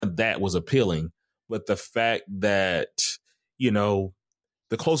that was appealing. But the fact that,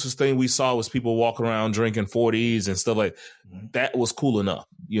 the closest thing we saw was people walking around drinking 40s and stuff like that was cool enough,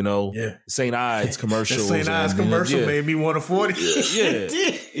 Yeah. St. Ides commercials. St. Ides commercial made me want a 40.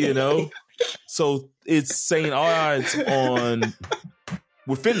 Yeah. So it's St. Ides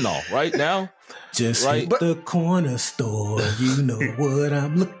with fentanyl right now. Just right? Hit the corner store. You know what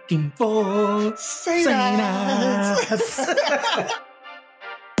I'm looking for. St. Ides.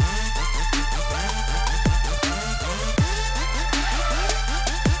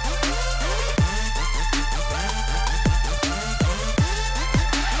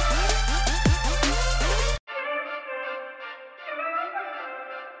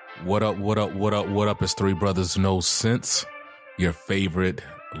 What up? It's Three Brothers No Sense, your favorite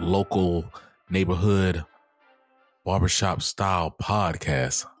local neighborhood barbershop style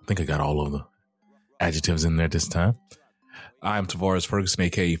podcast. I think I got all of the adjectives in there this time. I'm Tavares Ferguson,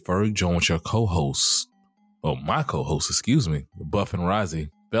 aka Ferg, joined with your co-host. Oh, my co-host, Buff and Rozzy.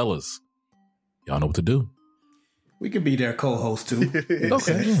 Fellas, y'all know what to do. We could be their co-host too.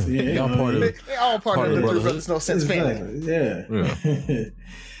 Okay. Yeah. Y'all part of it. They're all part of the Three Brothers No Sense family. Yeah.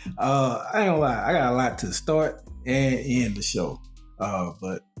 I ain't gonna lie, I got a lot to start and end the show.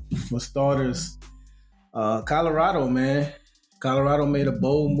 But for starters, Colorado, man. Colorado made a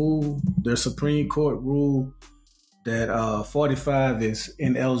bold move. Their Supreme Court ruled that 45 is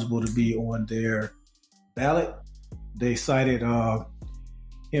ineligible to be on their ballot. They cited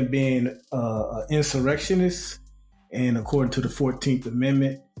him being an insurrectionist, and according to the 14th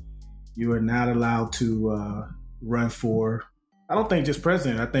Amendment, you are not allowed to run for, I don't think just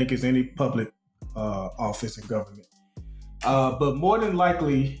president, I think it's any public office in government. But more than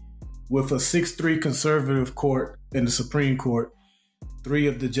likely, with a 6-3 conservative court in the Supreme Court, 3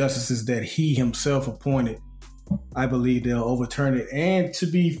 of the justices that he himself appointed, I believe they'll overturn it. And to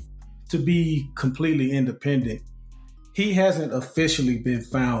be completely independent, he hasn't officially been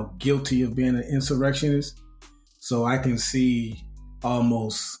found guilty of being an insurrectionist. So I can see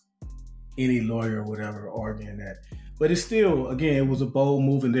almost any lawyer or whatever arguing that. But it's still, again, it was a bold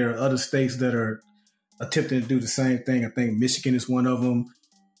move, and there are other states that are attempting to do the same thing. I think Michigan is one of them,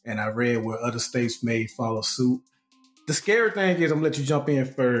 and I read where other states may follow suit. The scary thing is, I'm going to let you jump in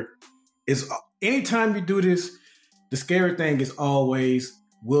first, is anytime you do this, the scary thing is always,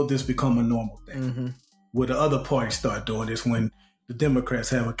 will this become a normal thing? Mm-hmm. Will the other parties start doing this when the Democrats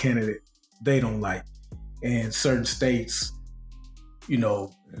have a candidate they don't like, and certain states,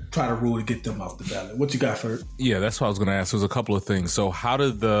 try to rule to get them off the ballot? What you got for it? Yeah, that's what I was going to ask. There's a couple of things. So how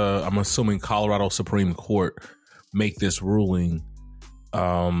did I'm assuming Colorado Supreme Court make this ruling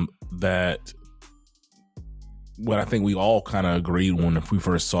that what I think we all kind of agreed when we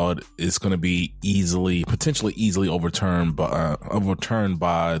first saw it is going to be potentially easily overturned by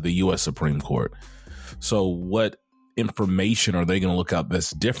the U.S. Supreme Court. So what information are they going to look up that's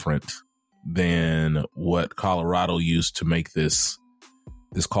different than what Colorado used to make this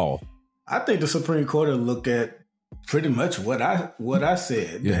call? I think the Supreme Court will look at pretty much what I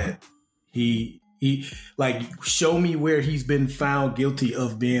said, that he show me where he's been found guilty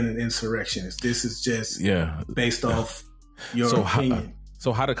of being an insurrectionist. This is just based off your opinion.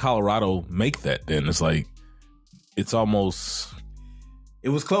 So how did Colorado make that then? It's almost, it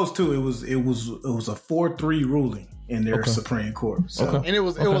was close too. It was a 4-3 ruling in their Supreme Court. So. And it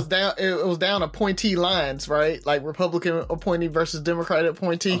was down appointee lines, right? Like Republican appointee versus Democratic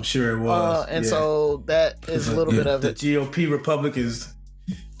appointee. I'm sure it was. So that is a little bit of it. The GOP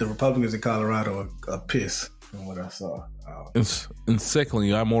the Republicans in Colorado are pissed from what I saw. And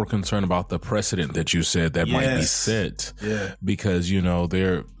secondly, I'm more concerned about the precedent that you said that might be set. Yeah. Because,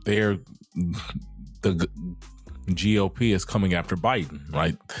 the GOP is coming after Biden,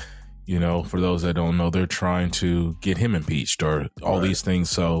 right? For those that don't know, they're trying to get him impeached or all these things.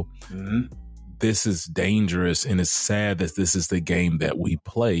 So this is dangerous, and it's sad that this is the game that we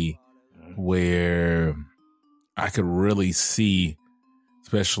play, where I could really see,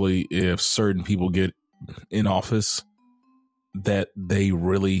 especially if certain people get in office, that they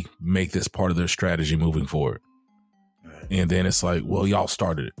really make this part of their strategy moving forward. Right. And then it's like, well, y'all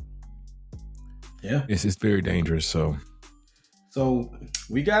started it. Yeah. It's very dangerous. So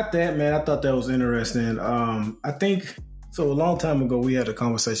we got that, man. I thought that was interesting. I think, so a long time ago, we had a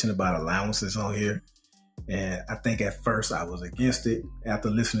conversation about allowances on here. And I think at first I was against it. After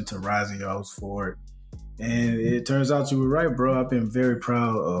listening to Rozzy, I was for it. And it turns out you were right, bro. I've been very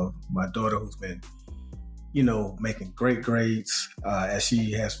proud of my daughter, who's been, making great grades as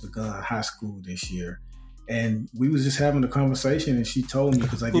she has begun high school this year. And we was just having a conversation, and she told me,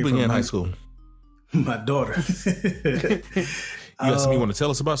 because I Who began high school? My daughter. You got something you want to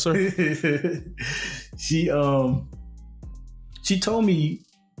tell us about, sir? She told me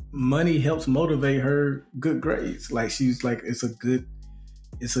money helps motivate her good grades. Like she's like, it's a good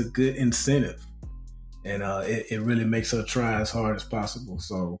incentive. And it really makes her try as hard as possible.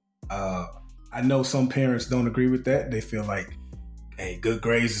 So I know some parents don't agree with that. They feel like, hey, good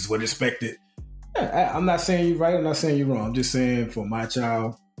grades is what expected. I'm not saying you're right. I'm not saying you're wrong. I'm just saying for my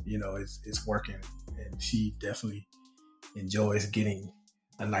child, it's working. And she definitely enjoys getting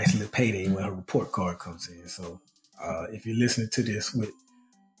a nice little payday when her report card comes in. So if you're listening to this with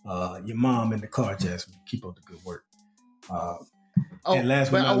your mom in the car, Jasmine, keep up the good work. And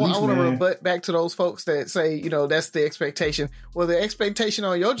last but I want to rebut back to those folks that say, that's the expectation. Well, the expectation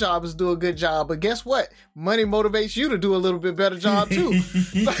on your job is do a good job, but guess what? Money motivates you to do a little bit better job too.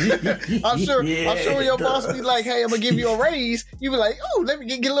 I'm sure your boss be like, "Hey, I'm gonna give you a raise." You be like, "Oh, let me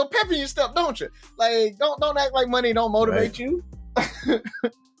get a little pep in your step, don't you?" Like, don't act like money don't motivate you.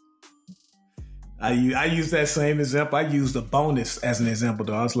 I use that same example. I used a bonus as an example,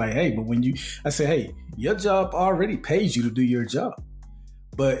 though. I was like, hey, but I said, hey, your job already pays you to do your job.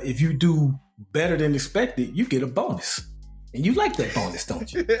 But if you do better than expected, you get a bonus. And you like that bonus,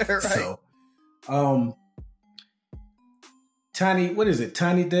 don't you? Right. So,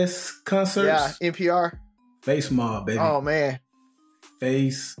 Tiny Desk concerts? Yeah, NPR. Face Mob, baby. Oh, man.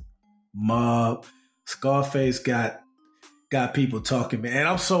 Face Mob. Scarface got people talking, man. And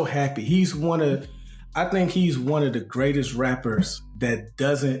I'm so happy. I think he's one of the greatest rappers that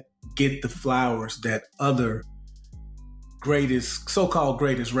doesn't get the flowers that other so-called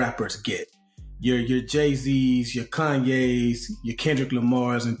greatest rappers get. Your Jay-Z's, your Kanye's, your Kendrick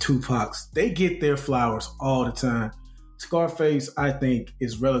Lamar's and Tupac's, they get their flowers all the time. Scarface, I think,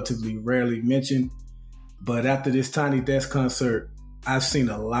 is relatively rarely mentioned. But after this Tiny Desk concert, I've seen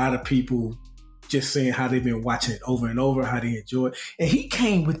a lot of people just saying how they've been watching it over and over, how they enjoy it. And he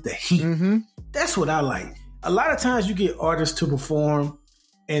came with the heat. Mm-hmm. That's what I like. A lot of times you get artists to perform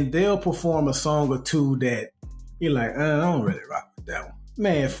and they'll perform a song or two that you're like, I don't really rock with that one.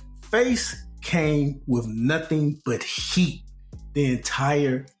 Man, Face came with nothing but heat the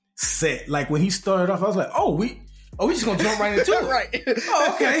entire set. Like when he started off, I was like, we just gonna jump right into it. Right.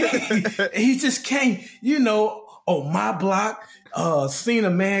 Oh, okay. He just came, My Block, seen a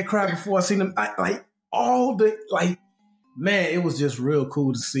man cry before I seen him. Man, it was just real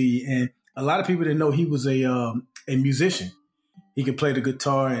cool to see. And a lot of people didn't know he was a musician. He could play the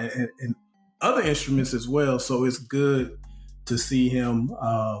guitar and other instruments as well. So it's good to see him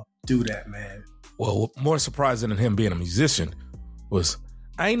do that, man. Well, more surprising than him being a musician was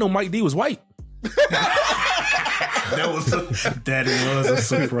I ain't know Mike D was white. That was a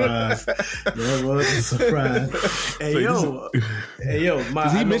surprise. That was a surprise. Hey yo,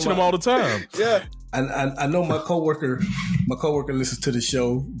 he mentioned him all the time. Yeah, I know my coworker listens to the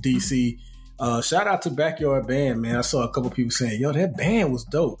show. DC, shout out to Backyard Band, man. I saw a couple people saying, "Yo, that band was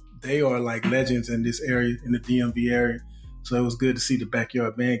dope." They are like legends in this area, in the DMV area. So it was good to see the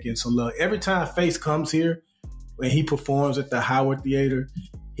Backyard Band getting some love. Every time Face comes here, when he performs at the Howard Theater,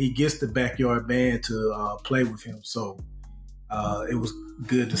 he gets the Backyard Band to play with him. So it was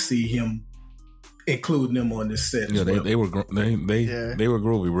good to see him including them on this set. Yeah, they were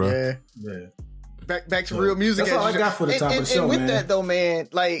groovy, bro. Yeah. Back to real music. That's all I got for the top of the show, and with man. that though, man,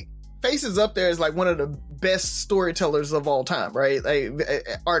 like Face is up there as like one of the best storytellers of all time, right? Like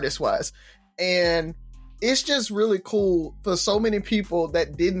artist wise, and it's just really cool for so many people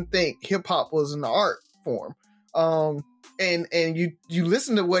that didn't think hip hop was an art form. And you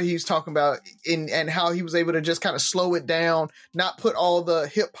listen to what he's talking about and how he was able to just kind of slow it down, not put all the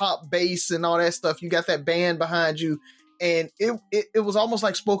hip hop bass and all that stuff. You got that band behind you, and it was almost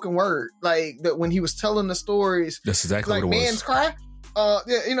like spoken word, like that when he was telling the stories. That's exactly like what it was. Man's Cry.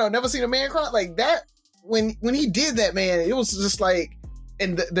 Never seen a man cry like that. When he did that, man, it was just like,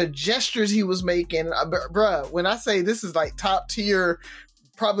 and the gestures he was making, bruh. When I say this is like top tier,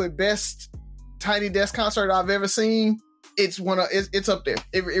 probably best Tiny Desk concert I've ever seen. It's it's up there.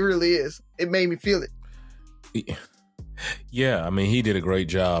 It really is. It made me feel it. Yeah, I mean, he did a great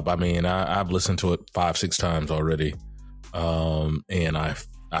job. I mean, I've listened to it 5-6 times already, and I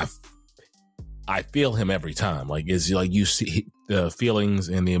feel him every time. Like it's like you see the feelings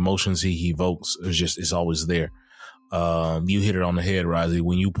and the emotions he evokes is always there. You hit it on the head, Rozzy.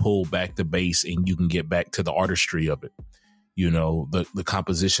 When you pull back the bass and you can get back to the artistry of it, the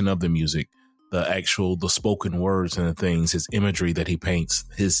composition of the music. The spoken words and the things, his imagery that he paints,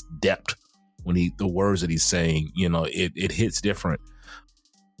 his depth the words that he's saying, it hits different.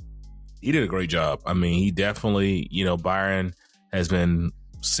 He did a great job. I mean, he definitely, Byron has been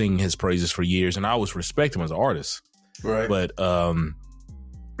singing his praises for years, and I always respect him as an artist. Right. But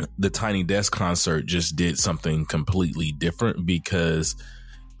the Tiny Desk concert just did something completely different because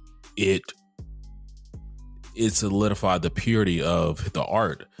it solidified the purity of the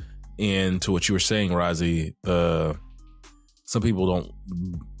art. And to what you were saying, Rozzy, some people don't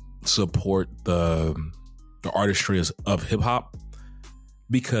support the artistry of hip hop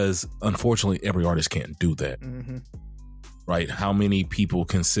because unfortunately every artist can't do that. Mm-hmm. Right? How many people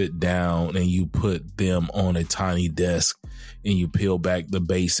can sit down and you put them on a tiny desk and you peel back the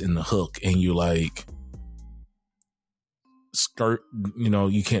bass and the hook and you like skirt,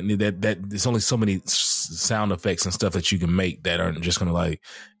 you can't do that. There's only so many sound effects and stuff that you can make that aren't just going to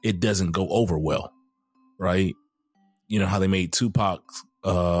it doesn't go over well. Right? You know how they made Tupac's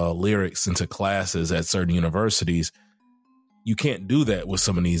lyrics into classes at certain universities. You can't do that with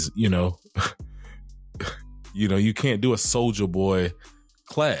some of these, you can't do a Soulja Boy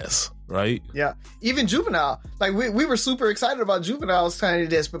class, right? Yeah. Even Juvenile. Like we were super excited about Juvenile's Tiny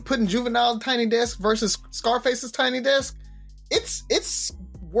Desk, but putting Juvenile's Tiny Desk versus Scarface's Tiny Desk, it's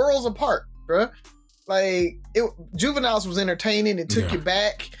worlds apart, bruh. Like Juvenile's was entertaining. It took you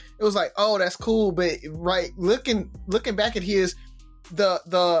back. It was like, oh, that's cool. But looking back at his,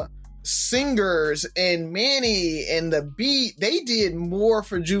 the singers and Manny and the beat, they did more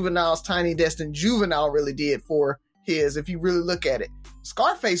for Juvenile's Tiny Desk than Juvenile really did for his, if you really look at it.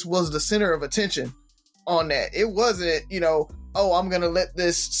 Scarface was the center of attention on that. It wasn't, oh, I'm going to let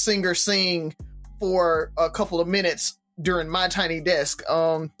this singer sing for a couple of minutes during my Tiny Desk.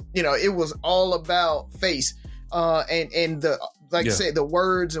 It was all about Face and the, like I said, the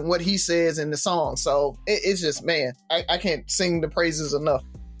words and what he says in the song. So it's just, man, I can't sing the praises enough.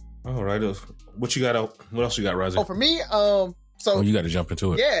 All right. What you got out? What else you got, Rozzy? Oh, for me, you got to jump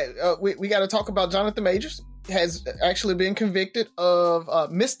into it. Yeah, we got to talk about Jonathan Majors. Has actually been convicted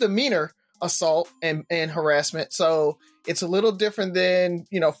of misdemeanor assault and harassment. So it's a little different than,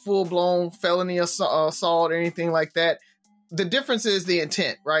 full blown felony assault or anything like that. The difference is the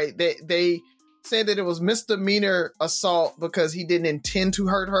intent, right? They said that it was misdemeanor assault because he didn't intend to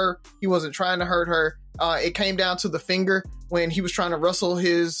hurt her. He wasn't trying to hurt her. It came down to the finger. When he was trying to wrestle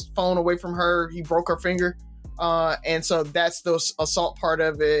his phone away from her, he broke her finger. And so that's the assault part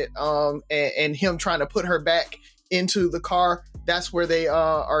of it. And him trying to put her back into the car. That's where they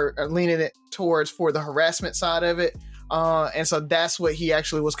are leaning it towards for the harassment side of it. And so that's what he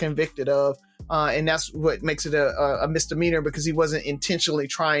actually was convicted of. And that's what makes it a misdemeanor, because he wasn't intentionally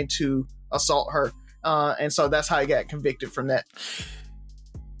trying to assault her. And so that's how he got convicted from that.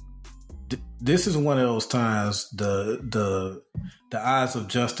 This is one of those times the eyes of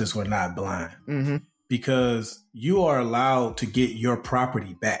justice were not blind. Mm-hmm. Because you are allowed to get your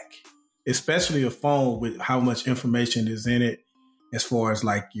property back, especially a phone with how much information is in it, as far as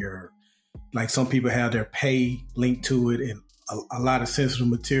like some people have their pay linked to it and a lot of sensitive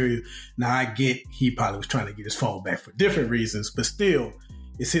material. Now I get he probably was trying to get his phone back for different reasons, but still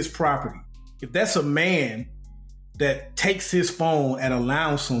it's his property. If that's a man that takes his phone at a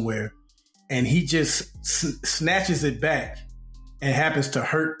lounge somewhere and he just snatches it back and happens to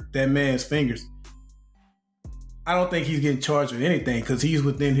hurt that man's fingers, I don't think he's getting charged with anything because he's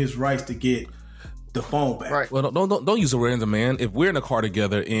within his rights to get the phone back. Right. Well, don't use a random man. If we're in a car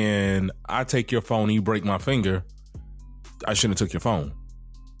together and I take your phone and you break my finger, I shouldn't have took your phone.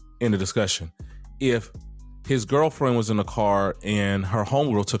 End of discussion. If his girlfriend was in the car and her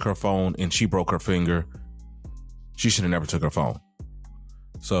homegirl took her phone and she broke her finger, she should have never took her phone.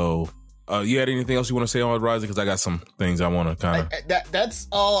 So, you had anything else you want to say on it, Rozzy? Because I got some things I want to kind of... That's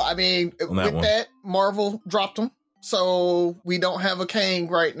all. I mean, that, Marvel dropped them. So we don't have a Kang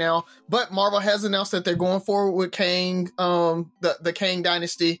right now. But Marvel has announced that they're going forward with Kang, the Kang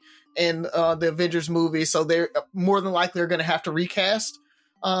Dynasty and the Avengers movie. So they're more than likely are going to have to recast.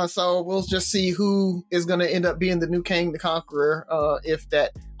 So we'll just see who is going to end up being the new Kang the Conqueror. If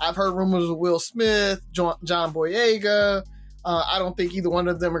that... I've heard rumors of Will Smith, John Boyega. I don't think either one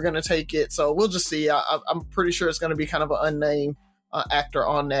of them are going to take it. So we'll just see. I'm pretty sure it's going to be kind of an unnamed actor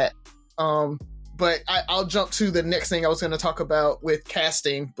on that. But I'll jump to the next thing I was going to talk about with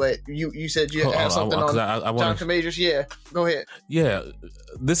casting. But you said you have something on Jonathan Majors. Yeah, go ahead. Yeah,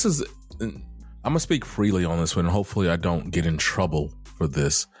 this is... I'm going to speak freely on this one. And hopefully I don't get in trouble for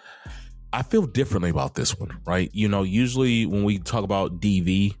this. I feel differently about this one, right? Usually when we talk about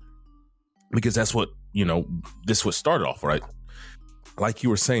DV, because that's what, this would start off, right? Like you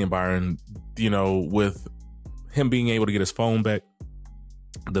were saying, Byron, with him being able to get his phone back,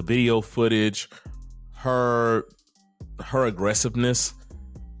 the video footage, her aggressiveness,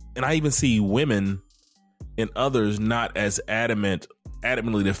 and I even see women and others not as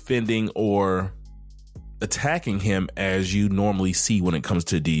adamantly defending or attacking him as you normally see when it comes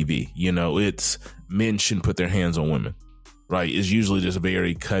to DV. You know, it's men shouldn't put their hands on women, right? It's usually just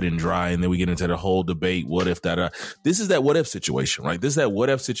very cut and dry. And then we get into the whole debate. What if that, this is that what if situation, right? This is that what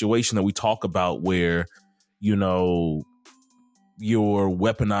if situation that we talk about where, you know, you're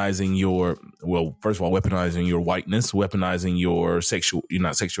weaponizing first of all, weaponizing your whiteness, weaponizing your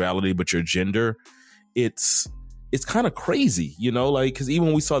not sexuality, but your gender. It's kind of crazy, you know, like, because even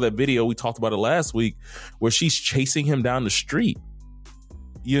when we saw that video, we talked about it last week, where she's chasing him down the street,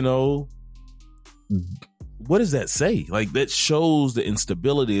 you know, what does that say? Like, that shows the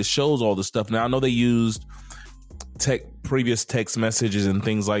instability. It shows all the stuff. Now, I know they used previous text messages and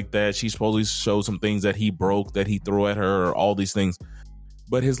things like that. She supposedly showed some things that he broke, that he threw at her, or all these things.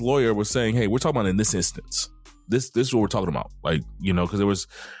 But his lawyer was saying, hey, we're talking about in this instance. This is what we're talking about. Like, you know, because there was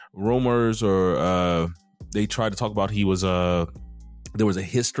rumors or they tried to talk about there was a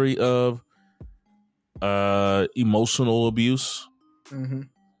history of emotional abuse. Mm-hmm.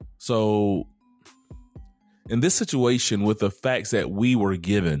 So in this situation, with the facts that we were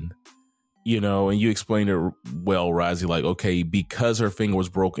given, you know, and you explained it well, Razi, like, okay, because her finger was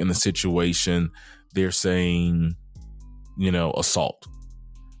broken in the situation, they're saying, you know, assault.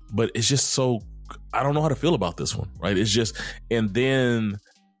 But it's just so, I don't know how to feel about this one, right? It's just, and then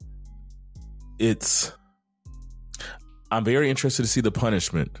I'm very interested to see the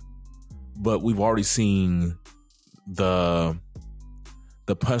punishment, but we've already seen the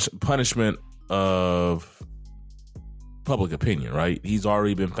punishment of public opinion, right? He's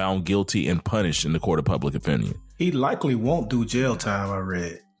already been found guilty and punished in the court of public opinion. He likely won't do jail time, I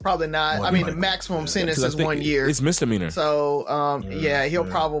read. Probably not. I mean, the maximum sentence is 1 year. It's misdemeanor. So, he'll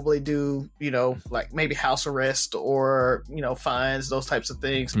probably do, you know, like maybe house arrest or, you know, fines, those types of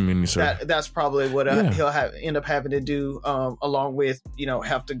things. That's probably what he'll end up having to do, along with, you know,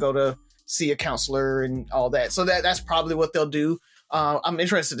 have to go to see a counselor and all that. So that's probably what they'll do. I'm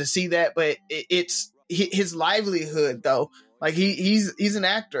interested to see that, but it's his livelihood, though. Like, he's an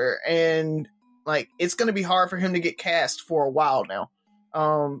actor, and like, it's going to be hard for him to get cast for a while now.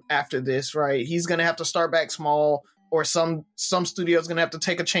 After this, right? He's gonna have to start back small, or some studio's gonna have to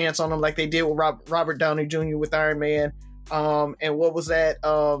take a chance on him, like they did with Robert Downey Jr. with Iron Man. And what was that?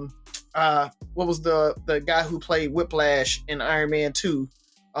 What was the guy who played Whiplash in Iron Man 2?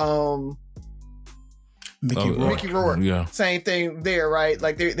 Mickey Rourke. Yeah. Same thing there, right?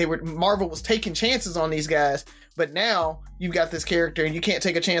 Like they were, Marvel was taking chances on these guys, but now you've got this character and you can't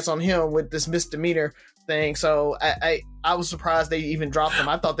take a chance on him with this misdemeanor thing. So I was surprised they even dropped him.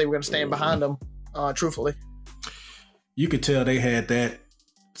 I thought they were going to stand behind him, truthfully. You could tell they had that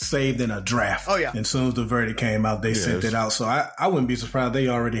saved in a draft. Oh, yeah. And as soon as the verdict came out, they sent it out. So I wouldn't be surprised they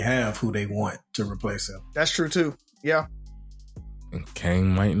already have who they want to replace him. That's true, too. Yeah. And Kang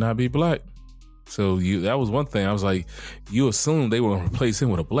might not be black. So that was one thing. I was like, you assumed they were going to replace him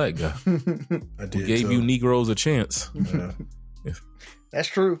with a black guy. I did. Who gave you Negroes a chance. Yeah. That's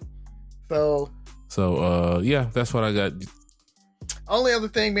true. So that's what I got. Only other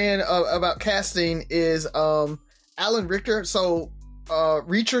thing, man, about casting is Alan Richter. So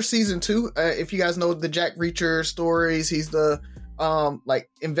Reacher season 2. If you guys know the Jack Reacher stories, he's the like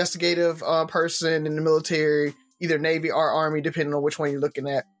investigative person in the military, either Navy or Army, depending on which one you're looking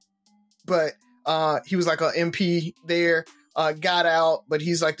at. But he was like an MP there, got out, but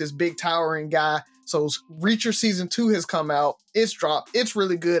he's like this big towering guy. So Reacher season 2 has come out. It's dropped. It's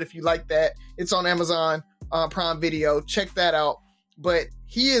really good if you like that. It's on Amazon Prime Video. Check that out. But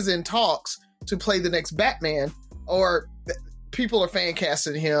he is in talks to play the next Batman, or people are fan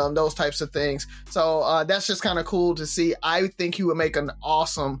casting him, those types of things. So that's just kind of cool to see. I think he would make an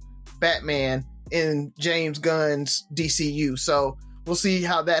awesome Batman in James Gunn's DCU. So we'll see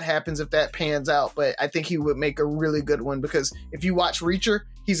how that happens, if that pans out. But I think he would make a really good one, because if you watch Reacher,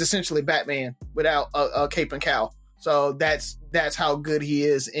 he's essentially Batman without a cape and cowl. So that's how good he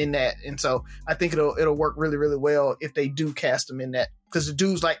is in that. And so I think it'll work really, really well if they do cast him in that, because the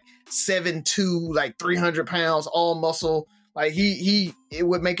dude's like 7'2", like 300 pounds, all muscle. Like it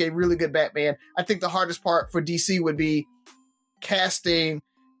would make a really good Batman. I think the hardest part for DC would be casting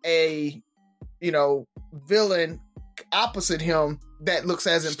a, you know, villain opposite him that looks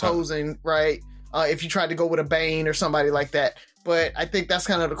as imposing, right? If you tried to go with a Bane or somebody like that. But I think that's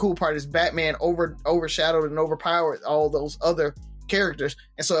kind of the cool part, is Batman overshadowed and overpowered all those other characters.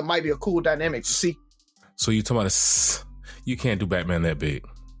 And so it might be a cool dynamic to see. So you're talking about you can't do Batman that big.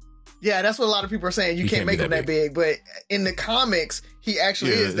 Yeah, that's what a lot of people are saying. You can't make him that big. But in the comics, he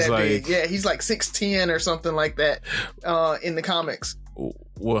actually is that big. Yeah, he's like 6'10" or something like that in the comics.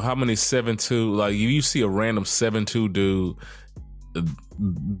 Well, how many 7'2"? Like, if you see a random 7'2" dude,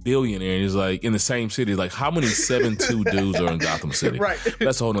 billionaire. He's like in the same city. Like, how many 7'2" dudes are in Gotham City? Right.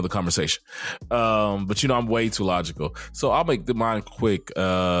 That's a whole nother conversation. But I'm way too logical. So I'll make mine quick.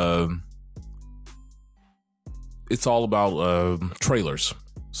 It's all about trailers.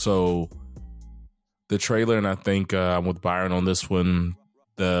 So the trailer, and I think I'm with Byron on this one.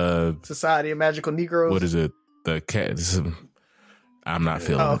 The Society of Magical Negroes. What is it? The cat. I'm not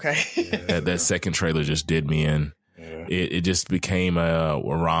feeling okay. That second trailer just did me in. Yeah. It just became a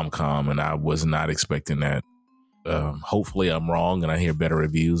rom-com, and I was not expecting that. Hopefully I'm wrong and I hear better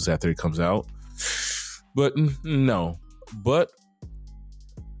reviews after it comes out. But no. But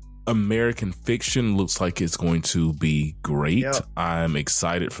American Fiction looks like it's going to be great. Yep. I'm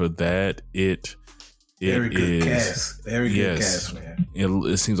excited for that. Very good cast. Very good cast, man.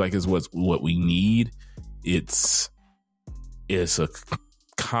 It seems like it's what we need. It's a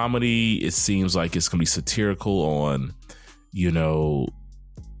comedy. It seems like it's going to be satirical on, the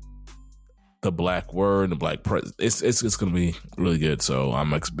black word, the black it's going to be really good. So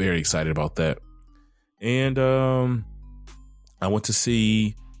I'm very excited about that. And I went to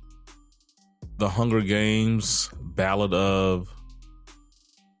see The Hunger Games, Ballad of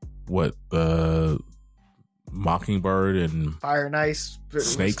Mockingbird and Fire and Ice,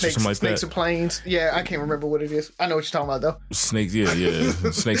 Snakes or something like that. Snakes and Planes. Yeah, I can't remember what it is. I know what you're talking about though. Snakes, yeah.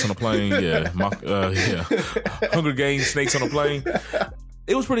 Snakes on a Plane, yeah. Hunger Games, Snakes on a Plane.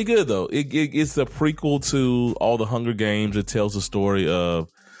 It was pretty good though. It's a prequel to all the Hunger Games. It tells the story of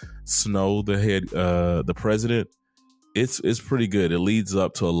Snow, the president. It's pretty good. It leads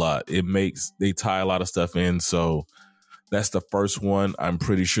up to a lot. They tie a lot of stuff in. So that's the first one. I'm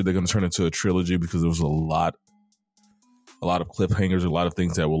pretty sure they're going to turn it into a trilogy because there was a lot of cliffhangers, a lot of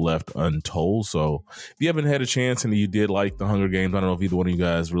things that were left untold. So if you haven't had a chance and you did like the Hunger Games, I don't know if either one of you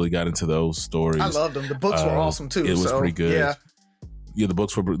guys really got into those stories. I loved them. The books were awesome too. It was pretty good. Yeah, the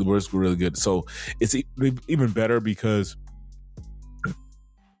books were really good. So it's even better because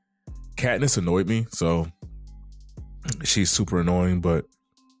Katniss annoyed me. So she's super annoying, but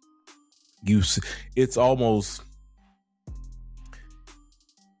it's almost,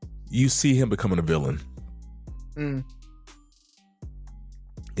 you see him becoming a villain. And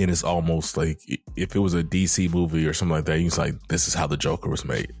it's almost like if it was a DC movie or something like that, you're like, this is how the Joker was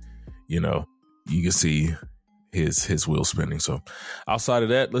made. You can see his wheel spinning. So outside of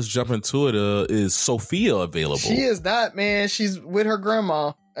that, let's jump into it. Is Sophia available? She is not, man. She's with her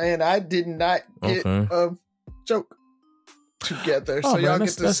grandma, and I did not get a joke together. So y'all get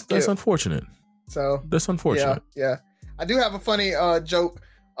to skip. That's unfortunate. So that's unfortunate. Yeah. I do have a funny joke.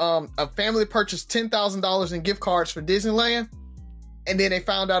 A family purchased $10,000 in gift cards for Disneyland, and then they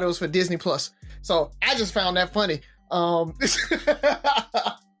found out it was for Disney Plus. So I just found that funny. I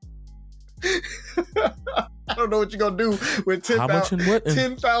don't know what you're gonna do with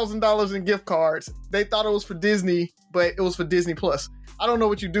 $10,000 in gift cards. They thought it was for Disney, but it was for Disney Plus. I don't know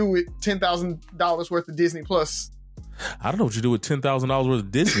what you do with $10,000 worth of Disney Plus. I don't know what you do with $10,000 worth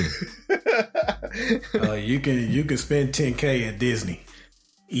of Disney. You can spend $10,000 at Disney.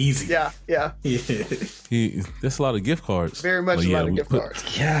 Easy. Yeah. That's a lot of gift cards. Very much a lot of gift cards.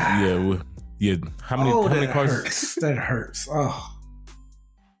 Yeah. How many cards? Hurts. That hurts. Oh.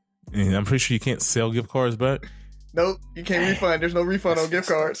 And I'm pretty sure you can't sell gift cards back. Nope, you can't refund. There's no refund on gift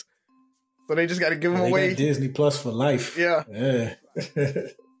cards. So they just got to give them away. Disney Plus for life. Yeah.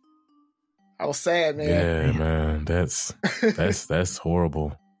 I was sad, man. Yeah, man. That's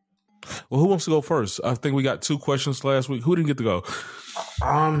horrible. Well, who wants to go first? I think we got 2 questions last week. Who didn't get to go?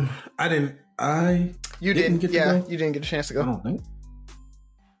 I didn't. You didn't get to go? You didn't get a chance to go. I don't think.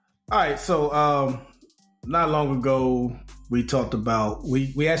 All right, so not long ago we talked about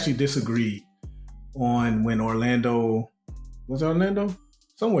we actually disagreed on when Orlando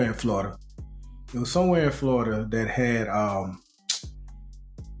somewhere in Florida. It was somewhere in Florida that had I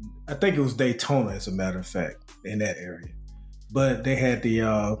think it was Daytona, as a matter of fact, in that area. But they had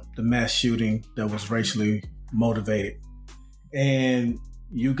the mass shooting that was racially motivated, and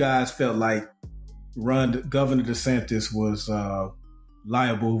you guys felt like Governor DeSantis was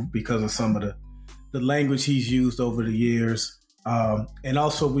liable because of some of the language he's used over the years, and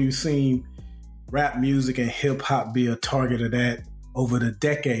also we've seen rap music and hip hop be a target of that over the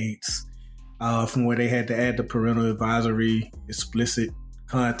decades, from where they had to add the parental advisory, explicit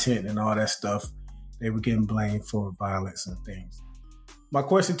content, and all that stuff. They were getting blamed for violence and things. My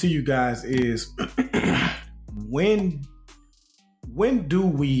question to you guys is, when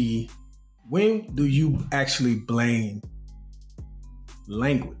do you actually blame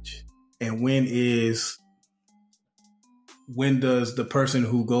language? And when does the person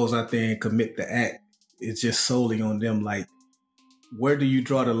who goes out there and commit the act, it's just solely on them? Like, where do you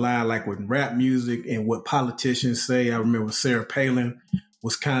draw the line, like with rap music and what politicians say? I remember Sarah Palin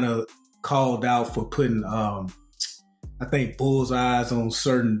was kind of called out for putting, I think, bullseyes on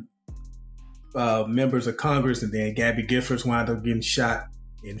certain members of Congress, and then Gabby Giffords wound up getting shot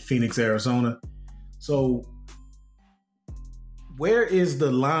in Phoenix, Arizona. So where is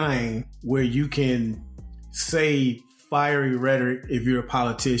the line where you can say fiery rhetoric if you're a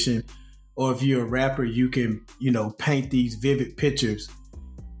politician, or if you're a rapper, you can, paint these vivid pictures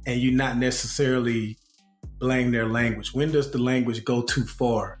and you're not necessarily blame their language? When does the language go too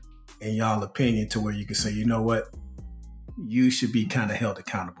far, in y'all opinion, to where you can say, you know what, you should be kind of held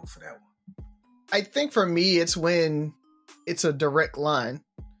accountable for that one? I think for me, it's when it's a direct line,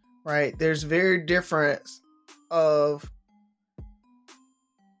 right? There's very difference of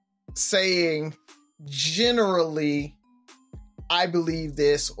saying generally, I believe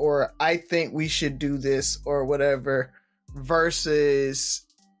this, or I think we should do this, or whatever, versus,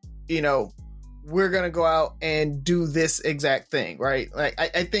 we're going to go out and do this exact thing, right? Like,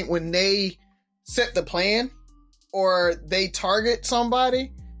 I think when they set the plan, or they target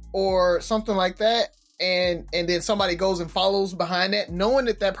somebody or something like that, and then somebody goes and follows behind that, knowing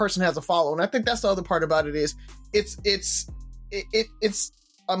that person has a follow. And I think that's the other part about it is it's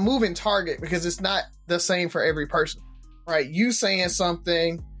a moving target, because it's not the same for every person, right? You saying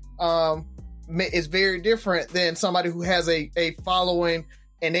something is very different than somebody who has a following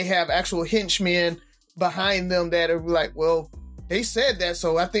and they have actual henchmen behind them that are like, well, they said that,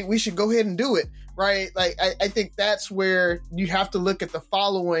 so I think we should go ahead and do it, right? Like, I think that's where you have to look at the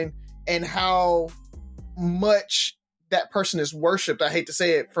following and how much that person is worshipped. I hate to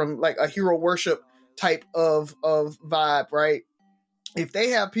say it, from like a hero worship type of vibe, right? If they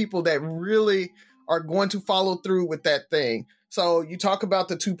have people that really are going to follow through with that thing. So you talk about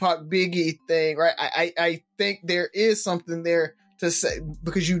the Tupac Biggie thing, right? I think there is something there to say,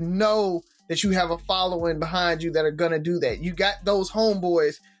 because that you have a following behind you that are going to do that. You got those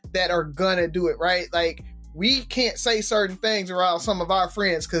homeboys that are going to do it, right? Like, we can't say certain things around some of our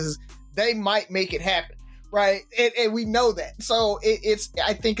friends because they might make it happen, right? And we know that. So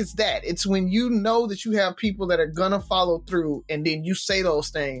I think it's that. It's when you know that you have people that are going to follow through, and then you say those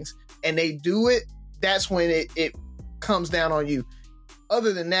things and they do it, that's when it comes down on you.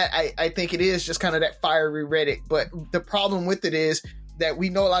 Other than that, I think it is just kind of that fiery rhetoric. But the problem with it is that we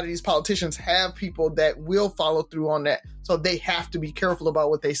know a lot of these politicians have people that will follow through on that. So they have to be careful about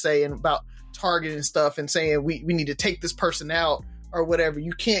what they say and about targeting stuff and saying we need to take this person out or whatever.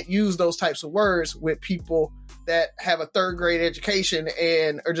 You can't use those types of words with people that have a third grade education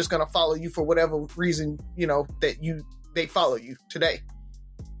and are just going to follow you for whatever reason, they follow you today.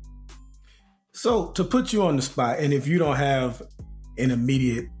 So to put you on the spot, and if you don't have an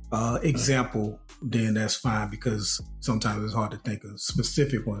immediate example, then that's fine, because sometimes it's hard to think of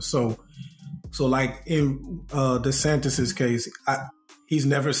specific ones. So like in DeSantis's case, he's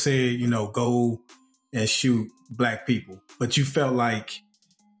never said, go and shoot black people, but you felt like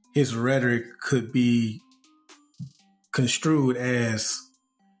his rhetoric could be construed as,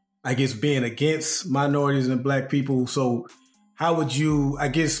 I guess, being against minorities and black people. So how would you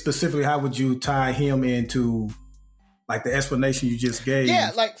tie him into like the explanation you just gave?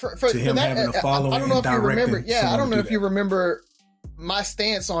 Yeah, like for him that, having a following. I don't know if you remember. Yeah, I don't know if you remember my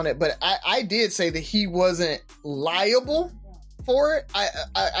stance on it, but I did say that he wasn't liable for it.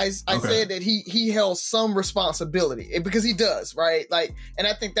 I said that he held some responsibility, because he does, right? Like, and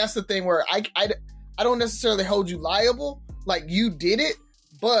I think that's the thing where I don't necessarily hold you liable, like you did it,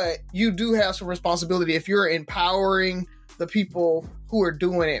 but you do have some responsibility if you're empowering the people who are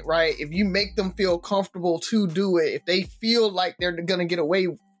doing it, right? If you make them feel comfortable to do it, if they feel like they're going to get away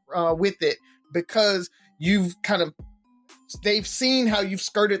with it because they've seen how you've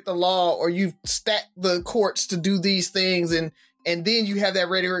skirted the law, or you've stacked the courts to do these things, and then you have that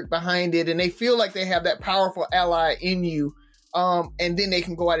rhetoric behind it, and they feel like they have that powerful ally in you, and then they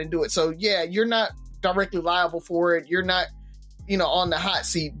can go out and do it. So yeah, you're not directly liable for it. You're not, on the hot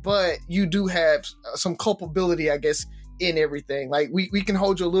seat, but you do have some culpability, I guess, in everything. Like we can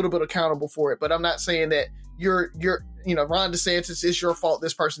hold you a little bit accountable for it, but I'm not saying that you're Ron DeSantis, it's your fault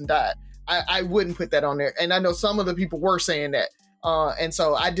this person died. I wouldn't put that on there. And I know some of the people were saying that. And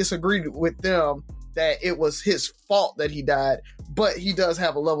so I disagreed with them that it was his fault that he died, but he does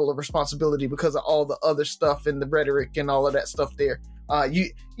have a level of responsibility because of all the other stuff and the rhetoric and all of that stuff there.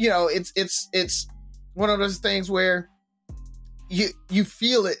 It's one of those things where you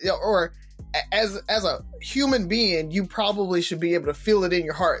feel it, or as a human being, you probably should be able to feel it in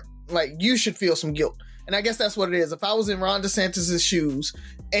your heart. Like, you should feel some guilt And I guess that's what it is. If I was in Ron DeSantis' shoes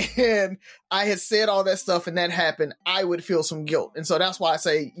and I had said all that stuff and that happened, I would feel some guilt. And so that's why I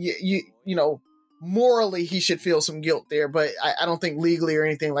say, you know, morally he should feel some guilt there, but I don't think legally or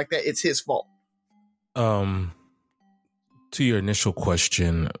anything like that, it's his fault. To your initial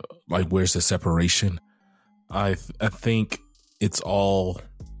question, like, where's the separation? I think it's all,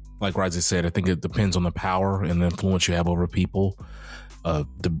 like Rising said, I think it depends on the power and the influence you have over people.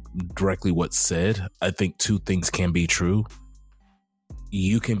 Directly what's said, I think two things can be true.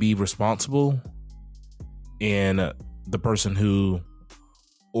 You can be responsible, and the person who,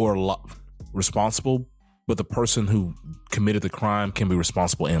 responsible, but the person who committed the crime can be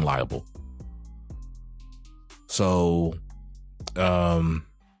responsible and liable. So, a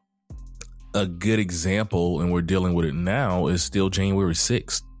good example, and we're dealing with it now, is still January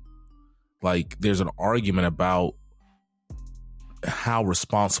 6th. Like, there's an argument about how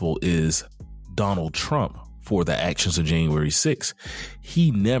responsible is Donald Trump for the actions of January 6th. He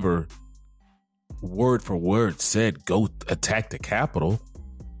never, word for word, said, go attack the Capitol.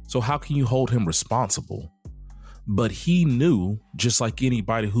 So how can you hold him responsible? But he knew, just like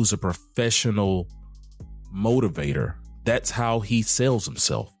anybody who's a professional motivator, that's how he sells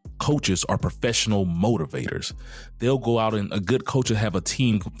himself. Coaches are professional motivators. They'll go out, and a good coach will have a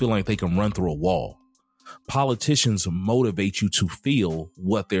team feel like they can run through a wall. Politicians motivate you to feel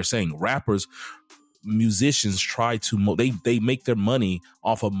what they're saying. Rappers, musicians try to, they make their money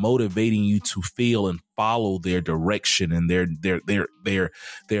off of motivating you to feel and follow their direction and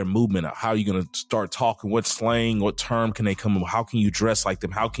their movement. How are you going to start talking? What slang, what term can they come up? How can you dress like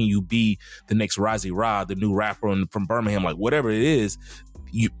them? How can you be the next Razzie Rod, the new rapper from Birmingham? Like, whatever it is,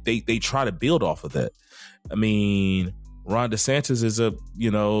 they try to build off of that. I mean, Ron DeSantis is a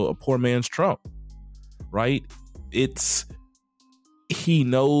poor man's Trump, right? He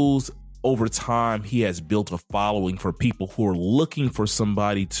knows over time he has built a following for people who are looking for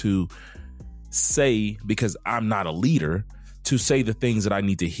somebody to say, because I'm not a leader, to say the things that I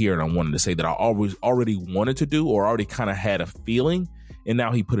need to hear and I wanted to say, that I already wanted to do or already kind of had a feeling, and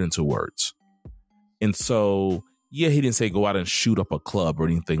now he put it into words. And so, yeah, he didn't say go out and shoot up a club or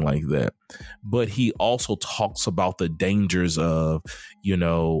anything like that, but he also talks about the dangers of,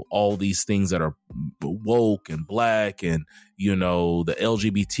 all these things that are woke and black and, the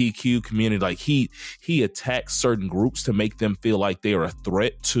LGBTQ community. Like, he attacks certain groups to make them feel like they are a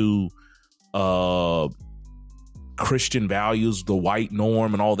threat to Christian values, the white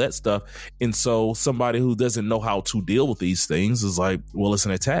norm, and all that stuff. And so somebody who doesn't know how to deal with these things is like, well, it's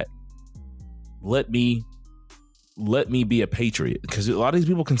an attack. Let me be a patriot, because a lot of these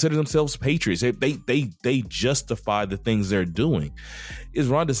people consider themselves patriots. They justify the things they're doing. Should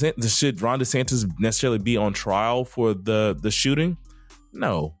Ron DeSantis necessarily be on trial for the shooting?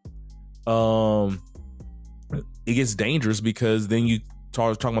 No. It gets dangerous, because then you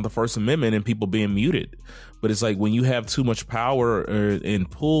talking about the First Amendment and people being muted. But it's like, when you have too much power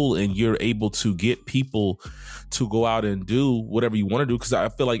and pull, and you're able to get people to go out and do whatever you want to do. Because I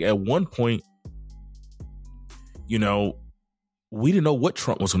feel like at one point, we didn't know what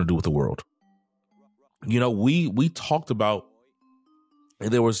Trump was going to do with the world. We talked about,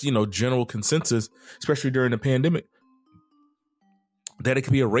 there was, general consensus, especially during the pandemic, that it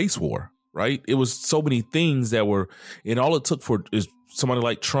could be a race war, right? It was so many things that were, and all it took for is somebody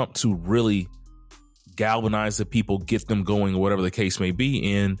like Trump to really galvanize the people, get them going, or whatever the case may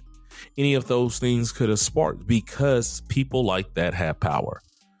be. And any of those things could have sparked, because people like that have power.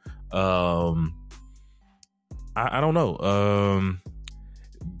 I don't know.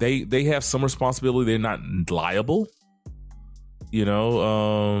 They have some responsibility. They're not liable. They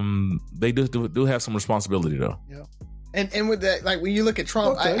do have some responsibility, though. Yeah. And with that, like, when you look at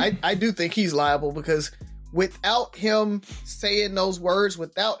Trump, okay, I do think he's liable, because without him saying those words,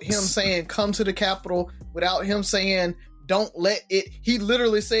 without him saying come to the Capitol, without him saying don't let it, he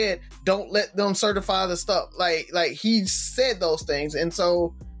literally said don't let them certify the stuff. Like he said those things. And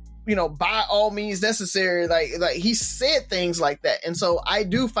so, by all means necessary, like he said things like that. And so I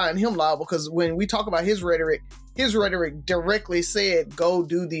do find him liable, because when we talk about his rhetoric directly said, go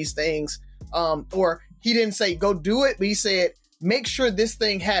do these things. Or he didn't say go do it, but he said, make sure this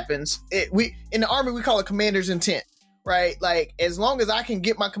thing happens. In the Army, we call it commander's intent, right? Like, as long as I can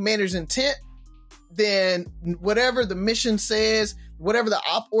get my commander's intent, then whatever the mission says, whatever the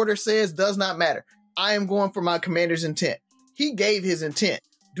op order says, does not matter. I am going for my commander's intent. He gave his intent.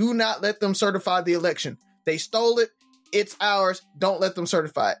 Do not let them certify the election. They stole it. It's ours. Don't let them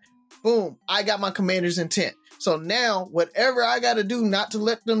certify it. Boom. I got my commander's intent. So now, whatever I got to do not to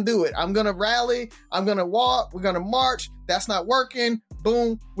let them do it, I'm going to rally. I'm going to walk. We're going to march. That's not working.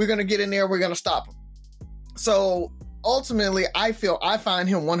 Boom. We're going to get in there. We're going to stop them. So ultimately, I find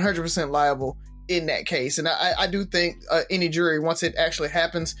him 100% liable in that case. And I do think any jury, once it actually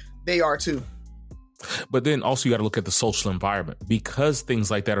happens, they are too. But then also you got to look at the social environment, because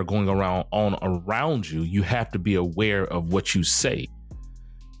things like that are going around you. You have to be aware of what you say.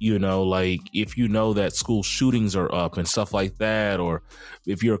 You know, like if you know that school shootings are up and stuff like that, or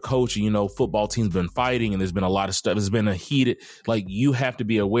if you're a coach and you know football team's been fighting and there's been a lot of stuff, there's been a heated, like you have to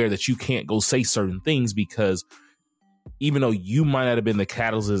be aware that you can't go say certain things, because even though you might not have been the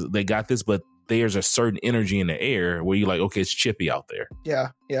catalyst they got this, but there's a certain energy in the air where you're like, okay, it's chippy out there. Yeah,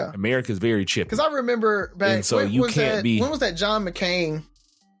 yeah. America's very chippy. Because I remember back, and so when was that John McCain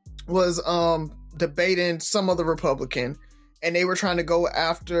was debating some other Republican, and they were trying to go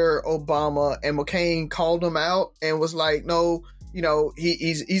after Obama, and McCain called him out and was like, no, you know,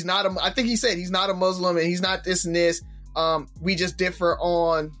 he's not I think he said he's not a Muslim and he's not this and this. We just differ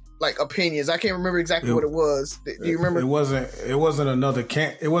on like opinions. I can't remember exactly what it was. Do you remember? It wasn't another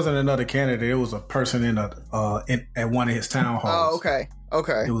candidate. It was a person at one of his town halls. Oh, okay.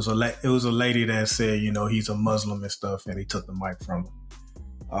 It was a lady that said, you know, he's a Muslim and stuff, and he took the mic from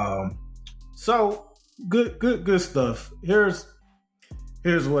him. So good stuff. Here's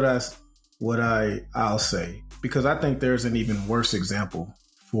what I'll say, because I think there's an even worse example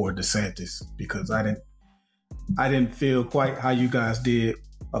for DeSantis, because I didn't feel quite how you guys did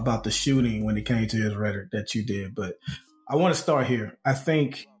about the shooting when it came to his rhetoric that you did. But I want to start here. I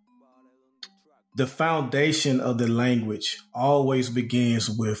think the foundation of the language always begins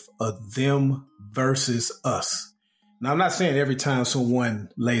with a them versus us. Now, I'm not saying every time someone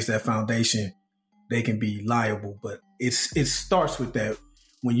lays that foundation, they can be liable, but it starts with that.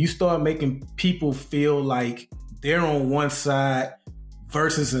 When you start making people feel like they're on one side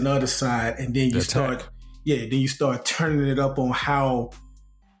versus another side, and then you start turning it up on how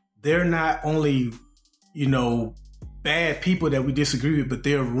they're not only, you know, bad people that we disagree with, but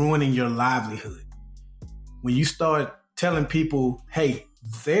they're ruining your livelihood. When you start telling people, hey,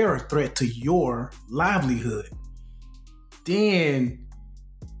 they're a threat to your livelihood, then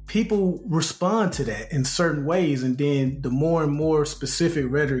people respond to that in certain ways. And then the more and more specific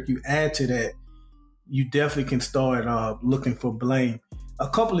rhetoric you add to that, you definitely can start looking for blame. A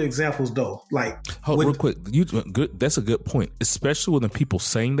couple of examples, though, like real quick, that's a good point, especially when the people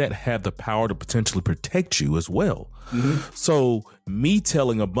saying that have the power to potentially protect you as well. Mm-hmm. So me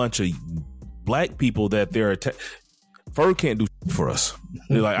telling a bunch of black people that they're Ferg can't do for us.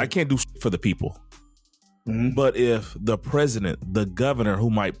 They're like, I can't do for the people. Mm-hmm. But if the president, the governor who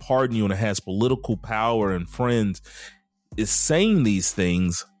might pardon you and has political power and friends is saying these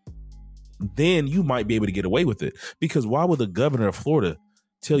things, then you might be able to get away with it. Because why would the governor of Florida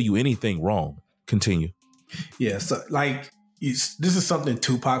tell you anything wrong? Continue. Yeah, so like this is something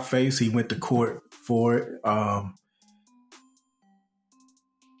Tupac faced. He went to court for it.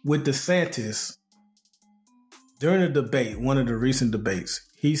 With DeSantis, during a debate, one of the recent debates,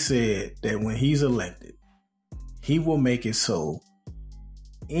 he said that when he's elected, he will make it so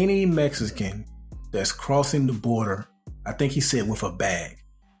any Mexican that's crossing the border, I think he said with a bag,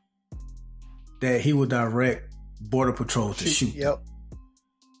 that he will direct Border Patrol to shoot. Yep.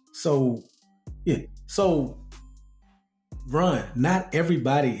 So, yeah. So, Ron, not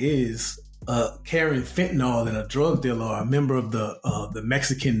everybody is carrying fentanyl and a drug dealer or a member of the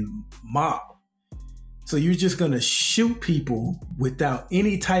Mexican mob. So you're just going to shoot people without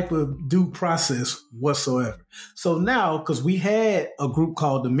any type of due process whatsoever. So now, because we had a group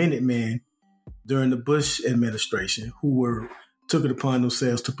called the Minutemen during the Bush administration who took it upon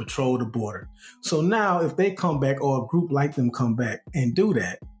themselves to patrol the border. So now if they come back, or a group like them come back and do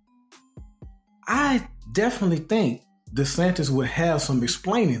that, I definitely think DeSantis would have some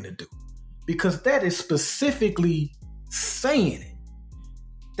explaining to do, because that is specifically saying it.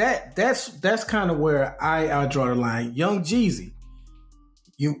 That's kind of where I draw the line. Young Jeezy,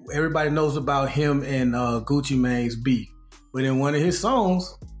 everybody knows about him and Gucci Mane's beef, but in one of his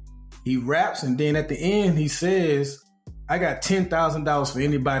songs, he raps, and then at the end he says, I got $10,000 for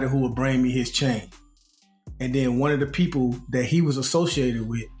anybody who will bring me his chain. And then one of the people that he was associated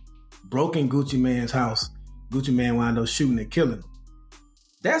with broke in Gucci Mane's house. Gucci Mane wound up shooting and killing him.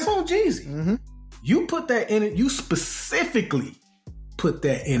 That's on Jeezy. Mm-hmm. You put that in it. You specifically put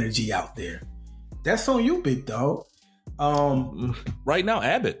that energy out there. That's on you, big dog. Right now,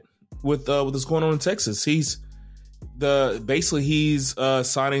 Abbott, with what's going on in Texas, he's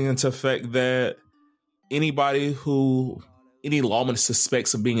signing into effect that any lawman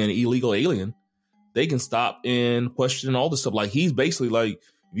suspects of being an illegal alien, they can stop and question all this stuff. Like, he's basically like,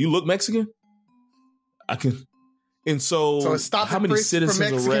 if you look Mexican, I can. And so how many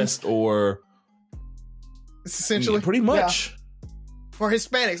citizens arrest or It's essentially pretty much. Yeah. For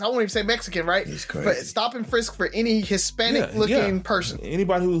Hispanics, I won't even say Mexican, right? It's crazy. But stop and frisk for any Hispanic-looking person.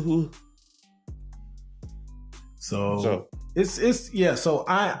 Anybody who. So it's yeah. So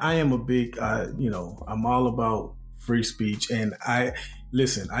I am a big I'm all about free speech, and I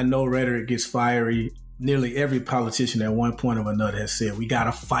know rhetoric gets fiery. Nearly every politician at one point or another has said, "We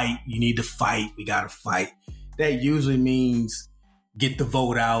gotta fight. You need to fight. We gotta fight." That usually means get the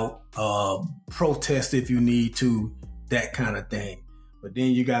vote out, protest if you need to, that kind of thing. But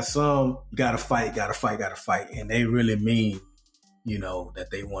then you got some, you gotta fight, and they really mean, that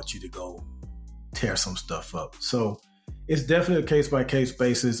they want you to go tear some stuff up. So it's definitely a case by case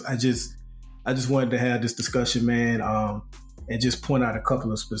basis. I just wanted to have this discussion, man, and just point out a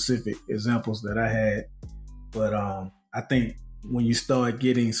couple of specific examples that I had. But I think when you start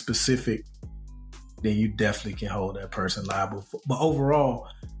getting specific, then you definitely can hold that person liable. But overall,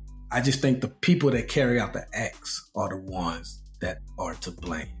 I just think the people that carry out the acts are the ones that are to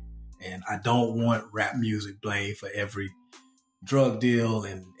blame. And I don't want rap music blamed for every drug deal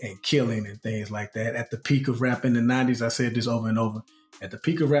and killing and things like that. At the peak of rap in the 90s, I said this over and over, at the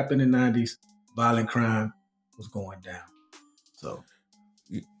peak of rap in the 90s, violent crime was going down. So,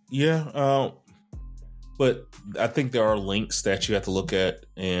 yeah, but I think there are links that you have to look at,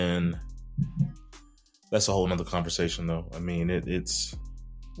 and that's a whole nother conversation, though. I mean, it's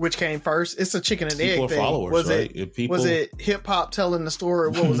which came first. It's a chicken and people egg thing. Followers, was right? Was it hip hop telling the story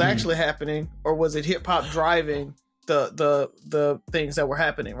of what was actually happening, or was it hip hop driving the things that were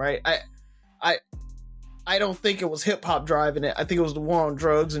happening? Right. I don't think it was hip hop driving it. I think it was the war on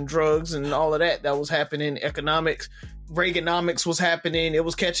drugs and all of that was happening. Economics, Reaganomics was happening. It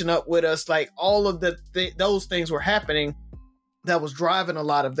was catching up with us. Like all of those things were happening. That was driving a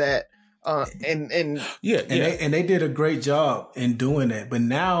lot of that. And they did a great job in doing that. But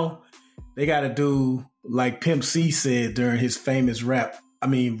now they got to do like Pimp C said during his famous rant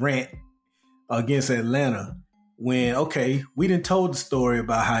against Atlanta. When, okay, we done told the story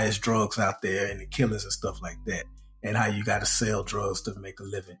about how it's drugs out there and the killers and stuff like that, and how you got to sell drugs to make a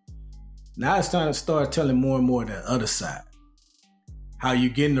living. Now it's time to start telling more and more the other side. How you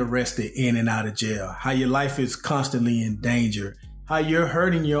getting arrested in and out of jail, how your life is constantly in danger, how you're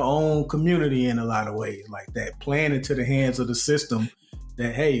hurting your own community in a lot of ways like that, playing into the hands of the system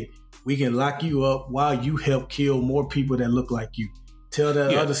that, hey, we can lock you up while you help kill more people that look like you. Tell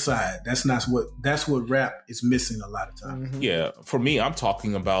the other side. That's what rap is missing a lot of times. Mm-hmm. Yeah. For me, I'm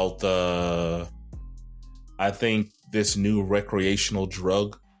talking about I think this new recreational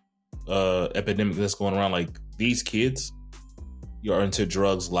drug epidemic that's going around. Like these kids, you're into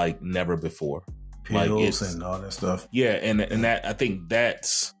drugs like never before. Pills and all that stuff. Yeah, and that I think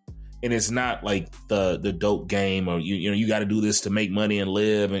that's, and it's not like the dope game or you got to do this to make money and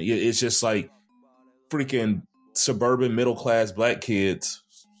live, and it's just like freaking suburban middle class black kids.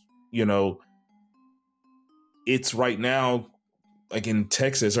 It's right now like in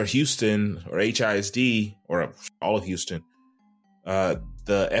Texas or Houston or HISD or all of Houston, the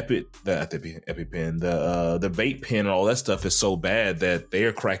EpiPen, the vape pen and all that stuff is so bad that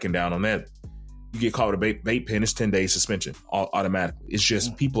they're cracking down on that. You get caught with a vape pen, it's 10 days suspension automatically. It's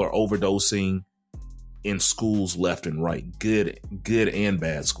just people are overdosing in schools left and right, good and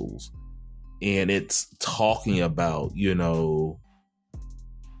bad schools. And it's talking about,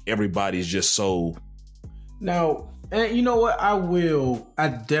 everybody's just so. Now, and you know what? I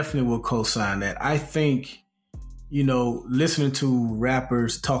definitely will co-sign that. I think, listening to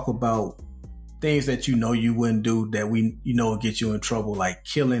rappers talk about things that you wouldn't do that will get you in trouble, like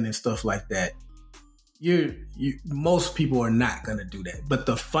killing and stuff like that. Most people are not going to do that. But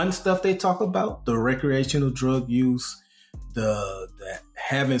the fun stuff they talk about, the recreational drug use, the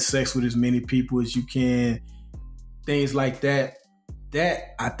having sex with as many people as you can, things like that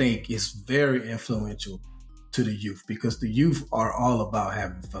I think is very influential to the youth, because the youth are all about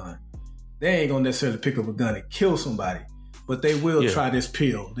having fun. They ain't gonna necessarily pick up a gun and kill somebody, but they will try this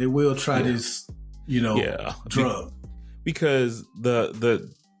pill. They will try this, drug. Because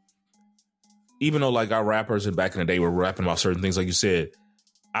the even though like our rappers back in the day were rapping about certain things, like you said,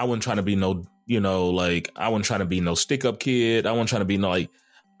 I wasn't trying to be no, I wasn't trying to be no stick up kid. I wasn't trying to be no, like,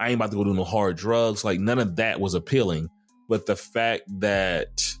 I ain't about to go do no hard drugs. Like none of that was appealing. But the fact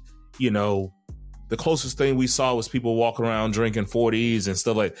that, the closest thing we saw was people walking around drinking 40s and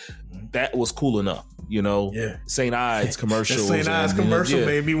stuff like that was cool enough. St. Ides commercials. St. Ides commercial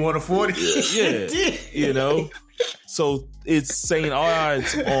made me want a 40. Yeah. So it's St.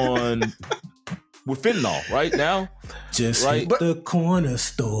 Ides on with fentanyl right now. Just right? hit the corner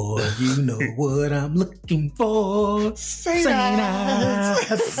store. You know what I'm looking for. St.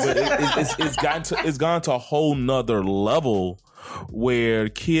 Ives. But it's gone to a whole nother level where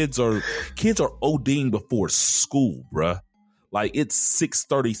kids are ODing before school, bruh. Like it's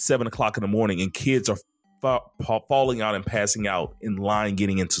 6:30, 7 o'clock in the morning, and kids are falling out and passing out in line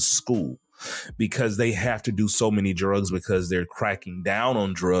getting into school because they have to do so many drugs because they're cracking down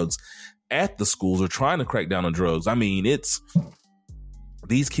on drugs at the schools or trying to crack down on drugs. I mean,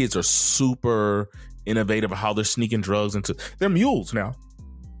 these kids are super innovative how they're sneaking drugs into. They're mules now,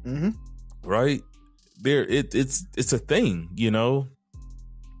 right? It's a thing, you know.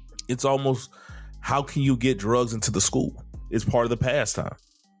 It's almost, how can you get drugs into the school? It's part of the pastime.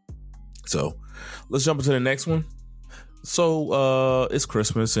 So let's jump into the next one. So it's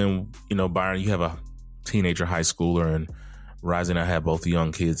Christmas, and you know, Byron, you have a teenager, high schooler, and Rising, I have both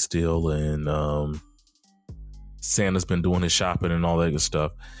young kids still, and Santa's been doing his shopping and all that good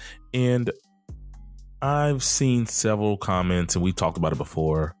stuff. And I've seen several comments, and we've talked about it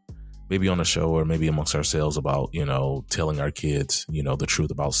before, maybe on the show or maybe amongst ourselves, about, you know, telling our kids, you know, the truth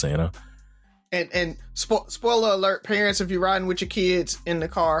about Santa. And spoiler alert, parents, if you're riding with your kids in the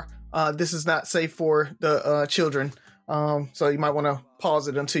car, this is not safe for the children. So you might want to pause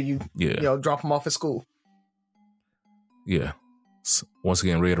it until you drop them off at school. Yeah. Once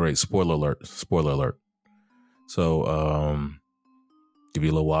again, reiterate, spoiler alert. So give you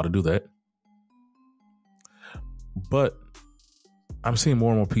a little while to do that. But I'm seeing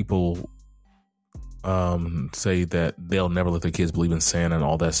more and more people say that they'll never let their kids believe in Santa and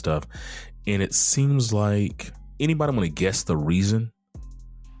all that stuff. And it seems like, anybody want to guess the reason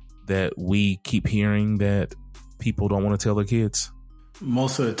that we keep hearing that people don't want to tell their kids?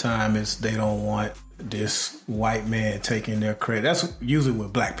 Most of the time it's they don't want this white man taking their credit. That's usually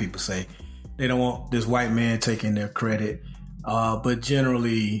what black people say. They don't want this white man taking their credit. But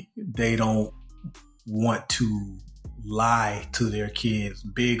generally they don't want to lie to their kids,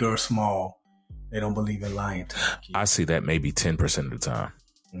 big or small. They don't believe in lying to their kids. I see that maybe 10% of the time.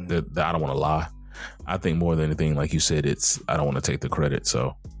 That I don't want to lie. I think more than anything, like you said, I don't want to take the credit.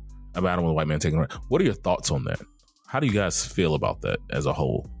 So I don't want a white man taking credit. What are your thoughts on that? How do you guys feel about that as a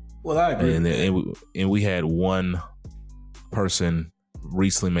whole? Well, I agree. And we had one person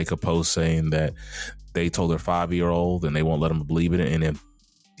recently make a post saying that they told their 5-year-old and they won't let them believe it. And if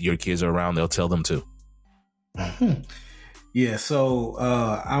your kids are around, they'll tell them to. Yeah, so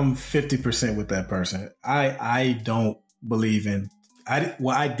I'm 50% with that person. I don't believe in.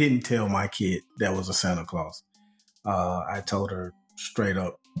 I didn't tell my kid that was a Santa Claus. I told her straight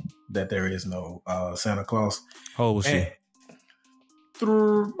up that there is no Santa Claus. How old was she?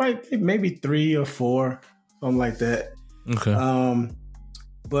 Maybe 3 or 4, something like that. Okay.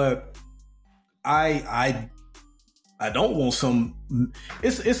 But I don't want some.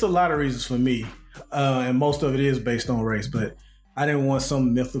 It's a lot of reasons for me, and most of it is based on race. But I didn't want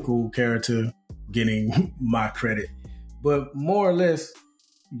some mythical character getting my credit. But more or less,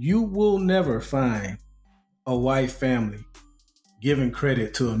 you will never find a white family giving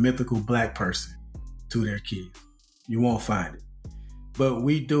credit to a mythical black person to their kids. You won't find it. But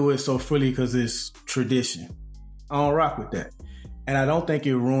we do it so freely because it's tradition. I don't rock with that. And I don't think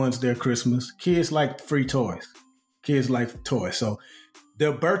it ruins their Christmas. Kids like free toys. So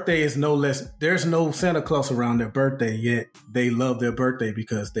their birthday is no less. There's no Santa Claus around their birthday, yet they love their birthday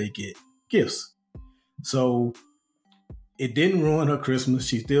because they get gifts. So it didn't ruin her Christmas.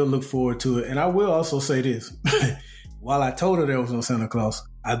 She still looked forward to it. And I will also say this. While I told her there was no Santa Claus,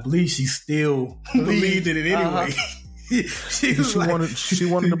 I believe she still believed in it anyway. She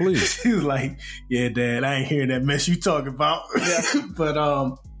wanted to believe. She was like, yeah, Dad, I ain't hearing that mess you talking about. Yeah.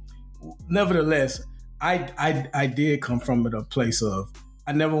 But nevertheless, I did come from a place of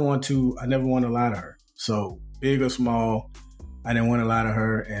I never want to lie to her. So big or small, I didn't want to lie to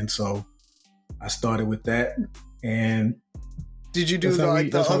her. And so I started with that. And did you do the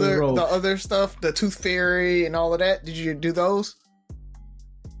other stuff, the Tooth Fairy and all of that? Did you do those?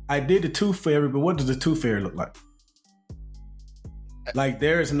 I did the Tooth Fairy, but what does the Tooth Fairy look like? Like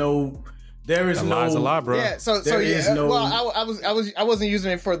there is no lies a lie, bro. Yeah, well, I wasn't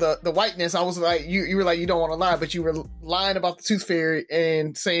using it for the whiteness. I was like, you were like, you don't want to lie, but you were lying about the Tooth Fairy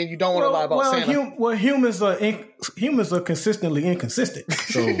and saying you don't want to lie about Santa. Humans are consistently inconsistent,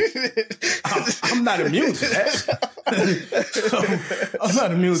 so I'm not immune to that.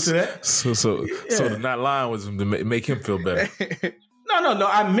 So the not lying was to make him feel better. No,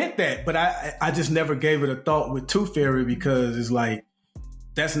 I meant that, but I just never gave it a thought with Tooth Fairy because it's like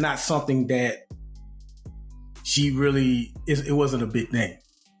that's not something that she really is. It wasn't a big thing.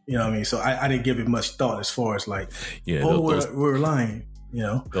 You know what I mean? So I didn't give it much thought as far as like, we're lying. You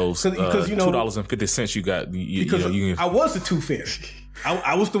know, those because $2.50 you got. I was the tooth fairy.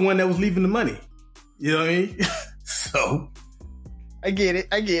 I was the one that was leaving the money. You know what I mean? So I get it.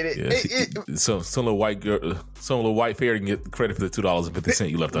 Yeah, some little white fairy can get credit for the $2.50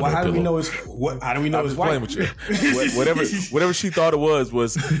 you left on her pillow. How do we know it's white? With you. whatever she thought it was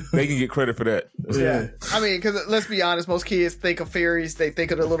they can get credit for that. Yeah, I mean, because let's be honest, most kids think of fairies. They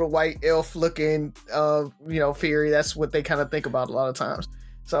think of the little white elf looking, fairy. That's what they kind of think about a lot of times.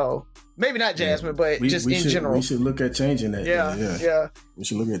 So maybe not Jasmine, but in general, we should look at changing that. Yeah. We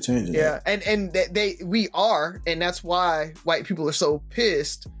should look at changing. Yeah, that. and we are, and that's why white people are so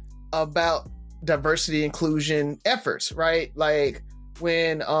pissed about diversity inclusion efforts, right? Like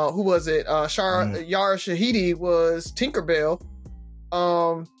when who was it? Yara Shahidi was Tinkerbell,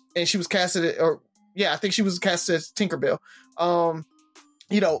 and she was casted, I think she was casted as Tinkerbell.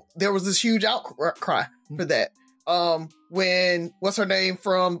 There was this huge outcry for that. When what's her name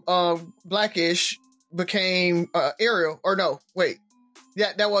from Blackish became Ariel, or no, wait,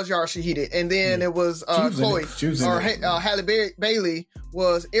 yeah, that was Yara Shahidi, and then it was Chloe Halle Bailey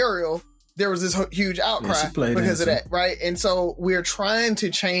was Ariel. There was this huge outcry because of that, right? And so we're trying to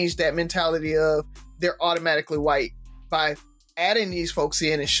change that mentality of they're automatically white by adding these folks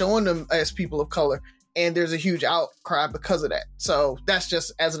in and showing them as people of color, and there's a huge outcry because of that. So that's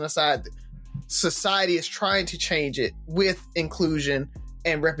just as an aside. Society is trying to change it with inclusion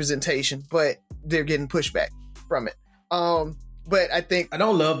and representation, but they're getting pushback from it. But I think I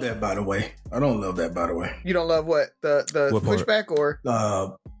don't love that, by the way. You don't love what the pushback or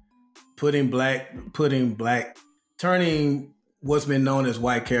turning what's been known as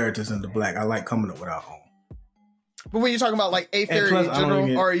white characters into black. I like coming up with our own. But when you're talking about like a fairy in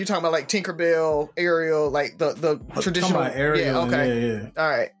general, or are you talking about like Tinkerbell, Ariel, like the traditional Ariel? Yeah, okay, yeah. All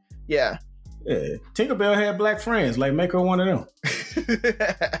right, yeah. Yeah, Tinkerbell had black friends. Like, make her one of them.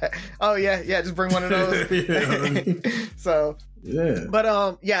 Oh yeah, just bring one of those. So yeah, but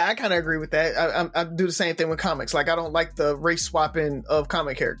I kind of agree with that. I do the same thing with comics. Like, I don't like the race swapping of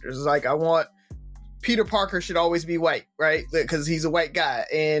comic characters. Like, I want Peter Parker should always be white, right? Because he's a white guy,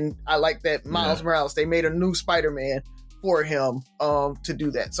 and I like that Miles Morales. They made a new Spider-Man for him to do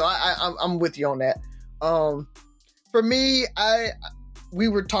that. So I'm with you on that. For me, we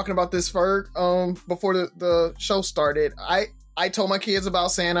were talking about this, Ferg, before the show started. I told my kids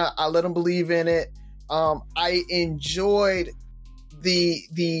about Santa. I let them believe in it. I enjoyed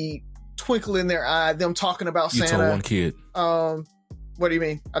the twinkle in their eye, them talking about Santa. You told one kid. What do you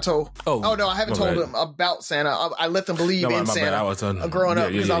mean? I told. Oh no, I haven't told them about Santa. I let them believe in Santa. I was growing up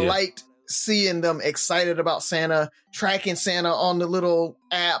because I liked seeing them excited about Santa, tracking Santa on the little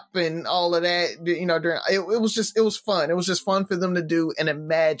app and all of that. It was fun. It was just fun for them to do and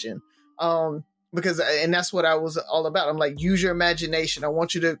imagine. And that's what I was all about. I'm like, use your imagination. I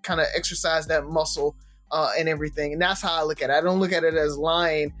want you to kind of exercise that muscle and everything. And that's how I look at it. I don't look at it as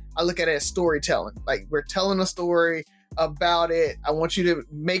lying. I look at it as storytelling. Like, we're telling a story about it. I want you to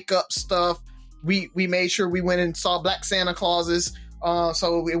make up stuff. We made sure we went and saw Black Santa Clauses.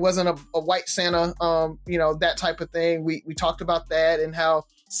 So it wasn't a white Santa, that type of thing. We talked about that and how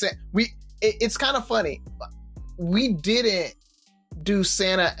it's kind of funny. We didn't do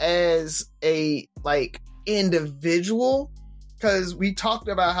Santa as a individual, because we talked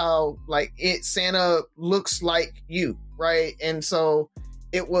about how Santa looks like you, right? And so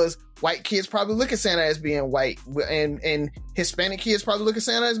it was white kids probably look at Santa as being white, and Hispanic kids probably look at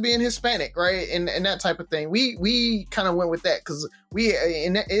Santa as being Hispanic, right? And that type of thing. We kind of went with that because we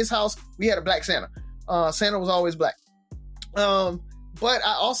in his house we had a black Santa. Santa was always black. But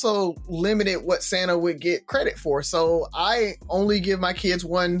I also limited what Santa would get credit for. So I only give my kids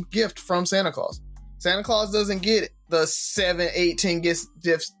one gift from Santa Claus. Santa Claus doesn't get the 7, 8, 10 gifts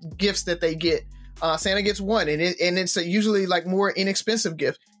that they get. Santa gets one, and it's usually more inexpensive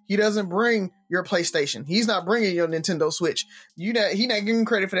gift. He doesn't bring your PlayStation. He's not bringing your Nintendo Switch. He's not getting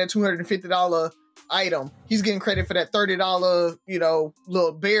credit for that $250 item. He's getting credit for that $30,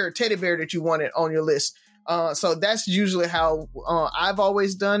 little teddy bear that you wanted on your list. So that's usually how I've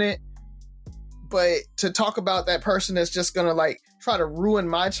always done it. But to talk about that person that's just gonna try to ruin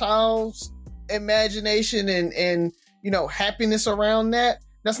my child's imagination and happiness around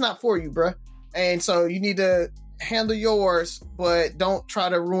that's not for you, bruh. And so you need to handle yours, but don't try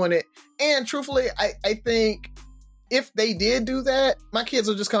to ruin it. And truthfully, I think if they did do that, my kids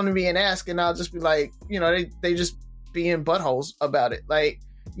will just come to me and ask, and I'll just be like, they just being buttholes about it.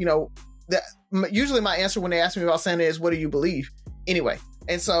 Usually my answer when they ask me about Santa is, what do you believe? Anyway.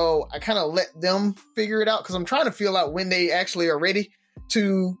 And so I kind of let them figure it out, because I'm trying to feel out when they actually are ready.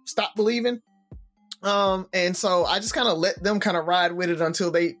 to stop believing. And so I just kind of let them kind of ride with it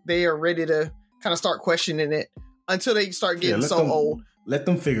until they are ready to kind of start questioning it, until they start getting old. Let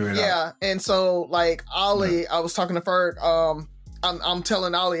them figure it out. Yeah. And so like Ollie, I was talking to Ferg, I'm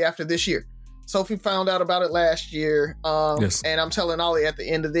telling Ollie after this year. Sophie found out about it last year. Yes. And I'm telling Ollie at the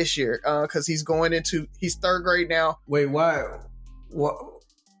end of this year, cause he's third grade now. Wait, why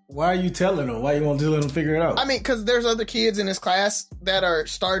are you telling them? Why you want to let them figure it out? I mean, because there's other kids in his class that are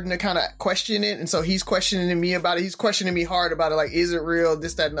starting to kind of question it. And so he's questioning me about it. He's questioning me hard about it. Like, is it real?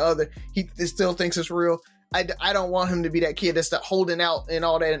 This, that, and the other. He still thinks it's real. I don't want him to be that kid that's holding out and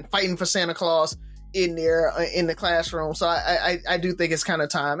all that and fighting for Santa Claus in there in the classroom. So I do think it's kind of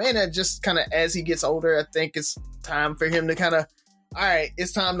time. And it just kind of, as he gets older, I think it's time for him to kind of, all right,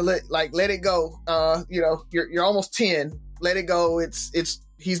 it's time to let it go. You're almost 10. Let it go.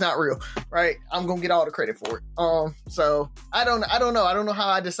 He's not real, right? I'm gonna get all the credit for it. So I don't know. I don't know how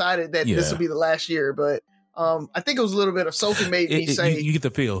I decided that this will be the last year, but I think it was a little bit of Sophie made me say you get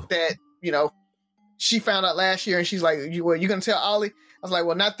the feel that she found out last year, and she's like, you gonna tell Ollie? I was like,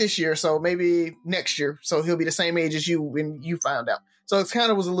 well, not this year, so maybe next year. So he'll be the same age as you when you found out. So it kind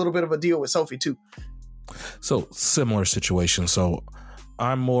of was a little bit of a deal with Sophie too. So similar situation. So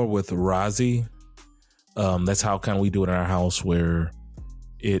I'm more with Rozzy. That's how kind of we do it in our house, where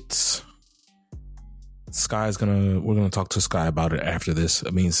it's we're gonna talk to Sky about it after this.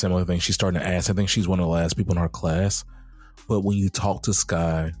 I mean, similar thing. She's starting to ask. I think she's one of the last people in our class. But when you talk to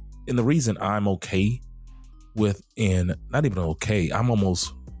Sky, and the reason I'm okay with, and not even okay, I'm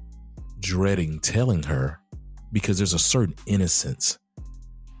almost dreading telling her, because there's a certain innocence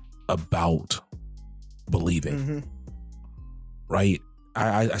about believing, right?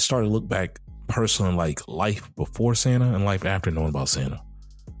 I started to look back personally, like life before Santa and life after knowing about Santa.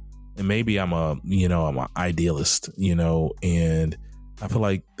 And maybe I'm an idealist, and I feel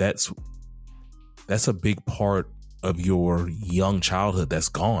like that's a big part of your young childhood that's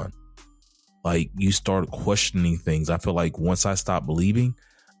gone. Like, you start questioning things. I feel like once I stopped believing,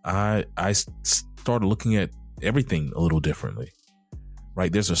 I started looking at everything a little differently,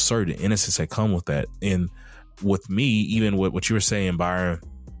 right? There's a certain innocence that come with that. And with me, even with what you were saying, Byron,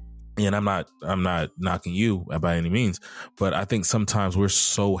 and I'm not knocking you by any means, but I think sometimes we're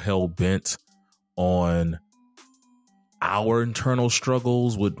so hell bent on our internal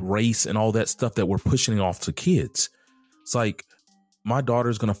struggles with race and all that stuff that we're pushing it off to kids. It's like, my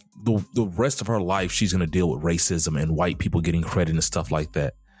daughter's gonna, the rest of her life, she's gonna deal with racism and white people getting credit and stuff like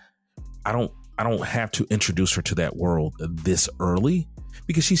that. I don't have to introduce her to that world this early,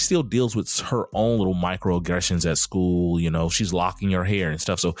 because she still deals with her own little microaggressions at school. She's locking her hair and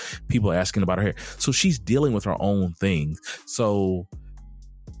stuff. So people are asking about her hair. So she's dealing with her own things. So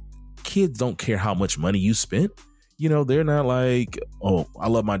kids don't care how much money you spent. They're not like, oh, I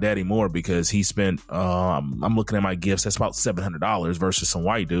love my daddy more because he spent, I'm looking at my gifts, that's about $700 versus some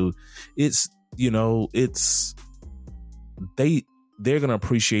white dude. It's, they're going to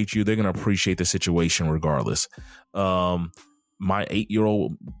appreciate you. They're going to appreciate the situation regardless. My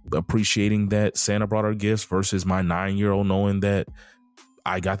 8-year-old appreciating that Santa brought her gifts versus my 9-year-old knowing that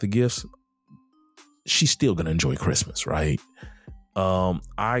I got the gifts. She's still going to enjoy Christmas, right?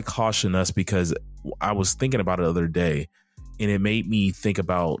 I caution us because I was thinking about it the other day, and it made me think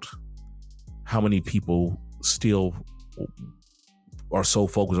about how many people still are so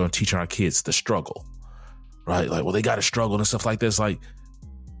focused on teaching our kids the struggle, right? Like, well, they got to struggle and stuff like this. Like,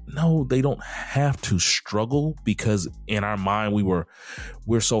 no, they don't have to struggle, because in our mind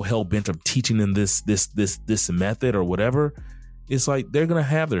we're so hell bent of teaching them this method or whatever. It's like, they're gonna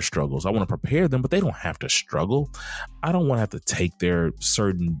have their struggles. I want to prepare them, but they don't have to struggle. I don't want to have to take their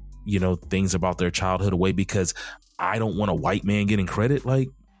certain things about their childhood away because I don't want a white man getting credit. Like,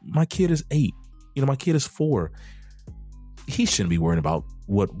 my kid is 8. My kid is 4. He shouldn't be worrying about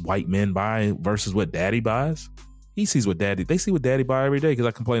what white men buy versus what daddy buys. They see what daddy buy every day, because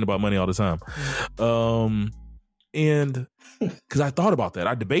I complain about money all the time. And because I thought about that,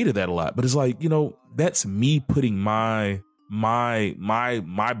 I debated that a lot, but it's like, that's me putting my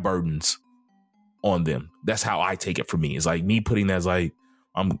burdens on them. That's how I take it for me. It's like me putting that as like,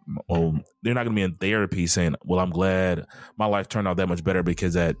 they're not going to be in therapy saying, well, I'm glad my life turned out that much better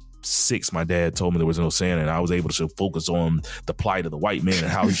because at 6, my dad told me there was no Santa, and I was able to focus on the plight of the white man and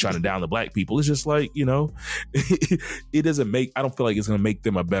how he's trying to down the black people. It's just like, it doesn't I don't feel like it's going to make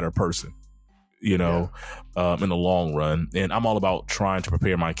them a better person, in the long run. And I'm all about trying to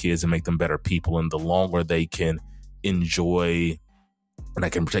prepare my kids and make them better people. And the longer they can enjoy And I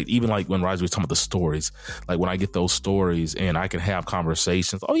can protect, even like when Rise was talking about the stories, like when I get those stories and I can have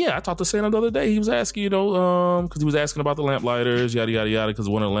conversations. Oh yeah, I talked to Santa the other day. He was asking, because he was asking about the lamplighters, yada, yada, yada, because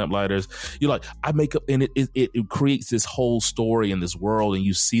one of the lamplighters, I make up, and it creates this whole story in this world, and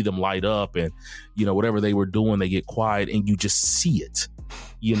you see them light up, and, whatever they were doing, they get quiet, and you just see it.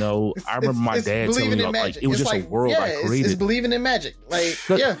 I remember my dad telling me, like, it was just a world I created. It's believing in magic. Like,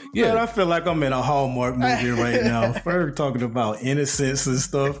 yeah. Man, I feel like I'm in a Hallmark movie right now. Ferg talking about innocence and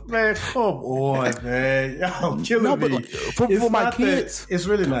stuff. Man, come on, man. Y'all killing me. Like, for my kids. It's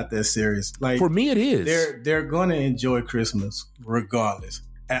really not that serious. Like, for me, it is. They're going to enjoy Christmas regardless.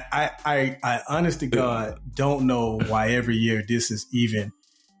 I honest to God, don't know why every year this is even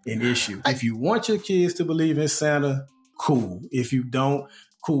an issue. If you want your kids to believe in Santa, cool. If you don't,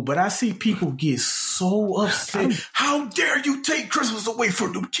 cool. But I see people get so upset. How dare you take Christmas away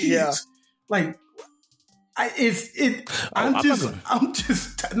from them kids? Yeah. Like, I'm just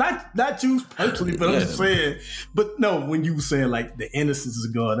not you personally, but I'm just saying. But no, when you saying like the innocence is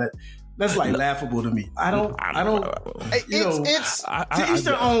gone, that's like laughable to me. I don't. It's to each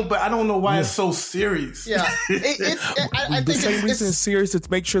their own, but I don't know why it's so serious. Yeah, I think the same reason it's serious is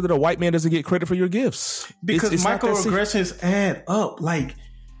to make sure that a white man doesn't get credit for your gifts, because microaggressions add up. Like,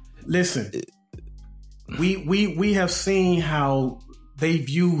 listen, we have seen how they've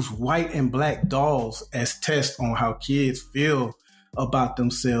used white and black dolls as tests on how kids feel about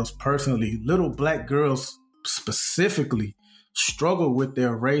themselves personally. Little black girls specifically struggle with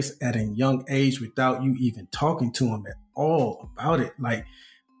their race at a young age without you even talking to them at all about it. Like,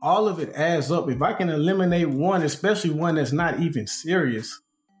 all of it adds up. If I can eliminate one, especially one that's not even serious.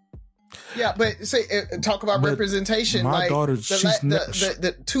 Yeah, but talk about representation. My like daughter,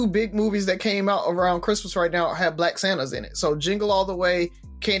 the two big movies that came out around Christmas right now have Black Santas in it. So Jingle All the Way,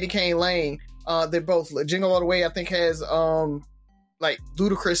 Candy Cane Lane. They're both Jingle All the Way. I think has like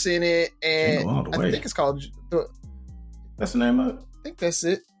Ludacris in it, and I think it's called. That's the name of it? I think that's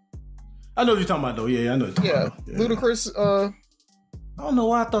it. I know what you're talking about, though. Yeah, I know what you're talking about. Yeah. Ludacris. I don't know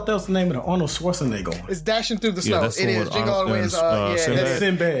why I thought that was the name of the Arnold Schwarzenegger one. It's Dashing Through the Snow. It is. Jingle All the Way is that's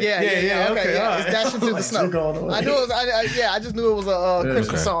Sinbad. Yeah. Okay, yeah. It's Dashing Through the Snow. I knew it was. I just knew it was a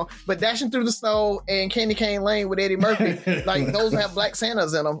Christmas song. But Dashing Through the Snow and Candy Cane Lane with Eddie Murphy, like those have Black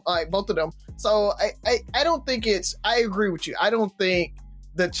Santas in them, like both of them. So I don't think it's. I agree with you. I don't think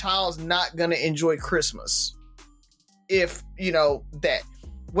the child's not gonna enjoy Christmas. If that,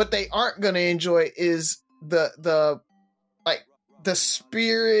 what they aren't going to enjoy is the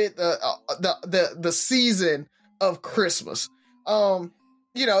spirit, the season of Christmas.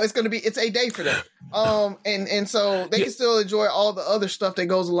 It's a day for them. And so they can still enjoy all the other stuff that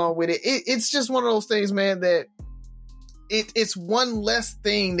goes along with it. It's just one of those things, man, that it's one less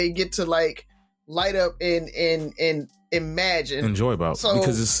thing they get to like light up and imagine, enjoy about,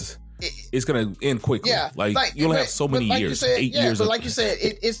 because it's going to end quickly. Yeah, you'll have so many years, 8 years. But like you said,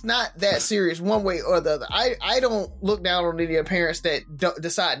 it's not that serious one way or the other. I don't look down on any parents that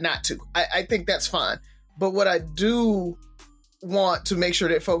decide not to. I think that's fine. But what I do want to make sure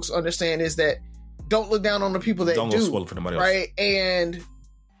that folks understand is that don't look down on the people that do. Spoil it for nobody else. Right? And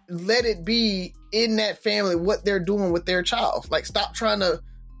let it be in that family what they're doing with their child. Like, stop trying to,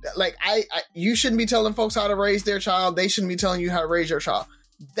 like, you shouldn't be telling folks how to raise their child. They shouldn't be telling you how to raise your child.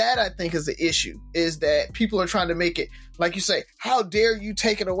 That, I think, is the issue, is that people are trying to make it, like you say, how dare you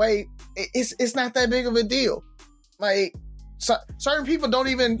take it away? It's not that big of a deal. Like, certain people don't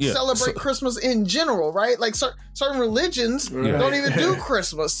even celebrate Christmas in general, right? Like, certain religions don't even do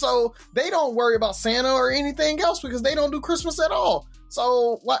Christmas. So they don't worry about Santa or anything else because they don't do Christmas at all.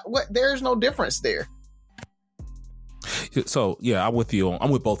 So what? There's no difference there. So, yeah, I'm with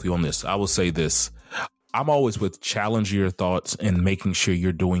both of you on this. I will say this. I'm always with challenge your thoughts and making sure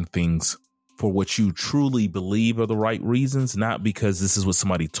you're doing things for what you truly believe are the right reasons, not because this is what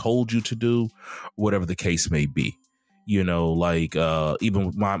somebody told you to do, whatever the case may be.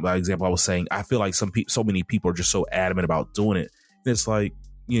 Even my example, I was saying, I feel like so many people are just so adamant about doing it. And it's like,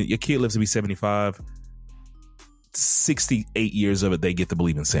 your kid lives to be 75, 68 years of it, they get to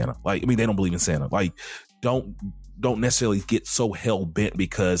believe in Santa. They don't believe in Santa. Like, don't necessarily get so hell bent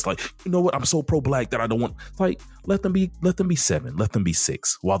because, like, you know what, I'm so pro black that I don't want, like, let them be 7, let them be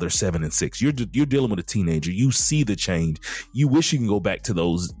 6 while they're 7 and 6. You're dealing with a teenager. You see the change. You wish you can go back to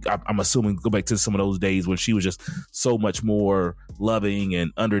those. I'm assuming go back to some of those days when she was just so much more loving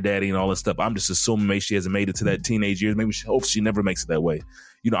and under daddy and all that stuff. I'm just assuming maybe she hasn't made it to that teenage years. Maybe she hopes she never makes it that way.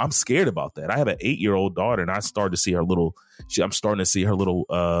 I'm scared about that. I have an 8-year-old daughter, and I started to see her little. I'm starting to see her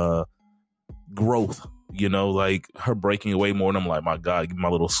little growth. Like her breaking away more, and I'm like, my God, give me my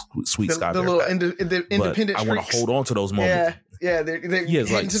little sweet Sky. The little independent. I want to hold on to those moments. Yeah, they're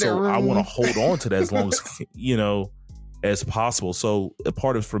it's like, so I want to hold on to that as long as, as possible. So a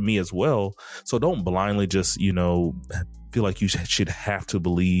part of it for me as well. So don't blindly just, feel like you should have to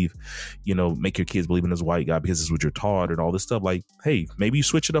believe, make your kids believe in this white guy because this is what you're taught and all this stuff. Like, hey, maybe you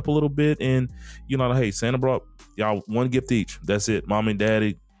switch it up a little bit and, hey, Santa brought y'all one gift each. That's it. Mom and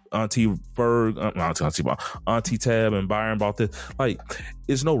daddy, Auntie Ferg, Auntie Tab and Byron bought this. Like,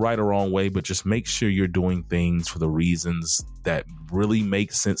 it's no right or wrong way, but just make sure you're doing things for the reasons that really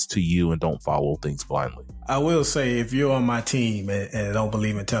make sense to you and don't follow things blindly. I will say, if you're on my team and don't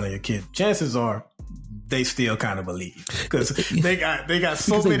believe in telling your kid, chances are they still kind of believe because they got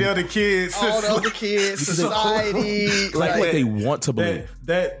so many other kids, all the other kids, society, like what they want to believe.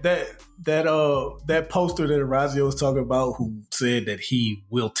 That poster that Orazio was talking about, who said that he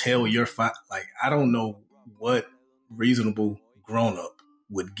will tell your like, I don't know what reasonable grown up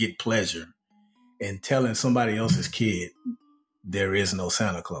would get pleasure in telling somebody else's kid there is no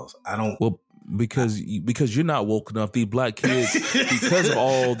Santa Claus. I don't. Well, because you're not woke enough. These black kids, because of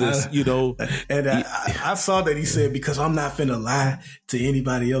all this, And I saw that he said, because I'm not finna lie to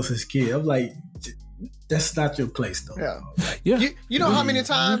anybody else's kid. I'm like, that's not your place, though. Yeah. You know how many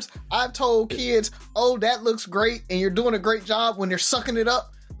times I've told kids, "Oh, that looks great," and you're doing a great job when they're sucking it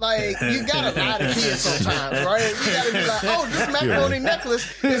up. Like, you gotta lie to kids sometimes, right? You gotta be like, "Oh, this macaroni necklace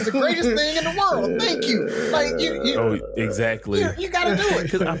is the greatest thing in the world. Thank you." Like, you exactly. You gotta do it.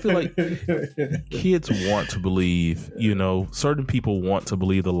 Because I feel like kids want to believe. Certain people want to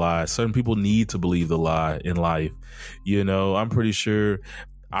believe the lie. Certain people need to believe the lie in life. I'm pretty sure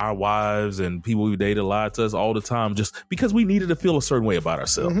our wives and people we dated lied to us all the time just because we needed to feel a certain way about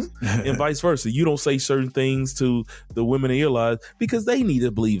ourselves. And vice versa. You don't say certain things to the women in your lives because they need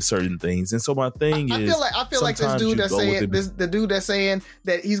to believe certain things. And so my thing I feel like this dude that's saying the dude that's saying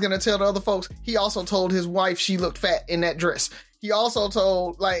that he's gonna tell the other folks, he also told his wife she looked fat in that dress. He also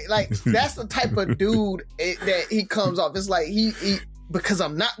told like that's the type of dude that he comes off. It's like he because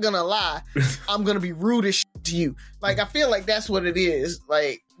I'm not gonna lie, I'm gonna be rude as shit to you. Like, I feel like that's what it is.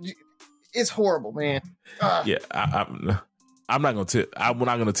 Like, it's horrible, man. Yeah, I'm not gonna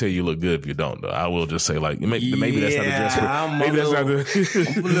tell you look good if you don't, though. I will just say, like, maybe that's not the dress for. Maybe that's not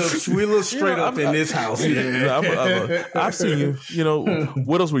the. We're a little straight up in this house. I've seen you.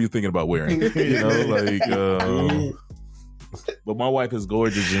 What else were you thinking about wearing? But my wife is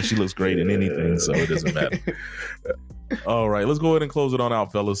gorgeous and she looks great in anything, so it doesn't matter. All right, let's go ahead and close it on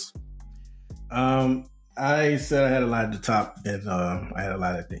out, fellas. I said I had a lot at the top and I had a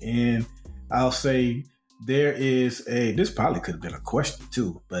lot at the end. I'll say there is this probably could have been a question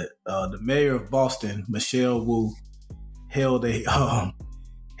too, but the mayor of Boston, Michelle Wu, held a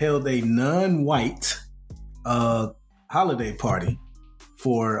non-white holiday party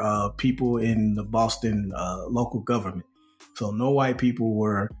for people in the Boston local government. So no white people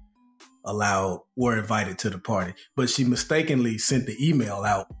were invited to the party, but she mistakenly sent the email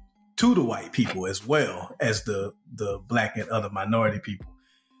out to the white people as well as the black and other minority people.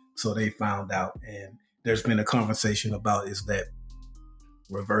 So they found out, and there's been a conversation about, is that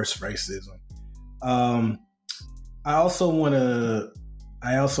reverse racism? I also want to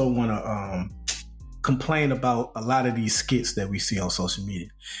complain about a lot of these skits that we see on social media.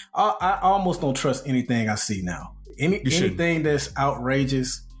 I almost don't trust anything I see now. Anything that's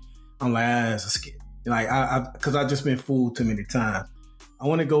outrageous, I'm like, it's a skit. Like, because I've just been fooled too many times. I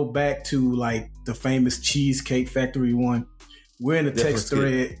want to go back to like the famous Cheesecake Factory one. We're in the text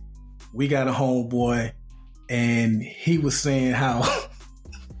thread. We got a homeboy, and he was saying how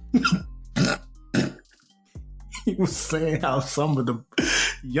some of the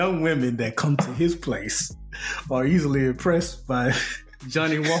young women that come to his place are easily impressed by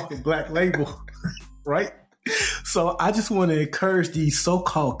Johnny Walker Black Label, right? So I just want to encourage these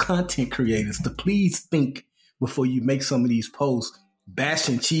so-called content creators to please think before you make some of these posts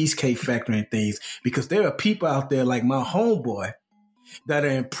bashing Cheesecake Factory and things, because there are people out there like my homeboy that are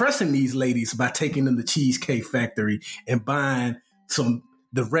impressing these ladies by taking them to Cheesecake Factory and buying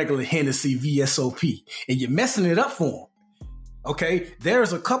the regular Hennessy VSOP, and you're messing it up for them. Okay,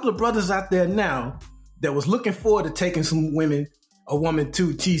 there's a couple of brothers out there now that was looking forward to taking a woman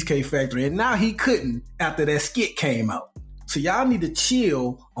to Cheesecake Factory, and now he couldn't after that skit came out. So y'all need to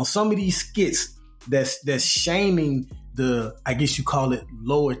chill on some of these skits that's shaming the, I guess you call it,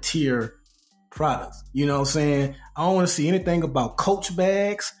 lower tier products. You know what I'm saying? I don't want to see anything about Coach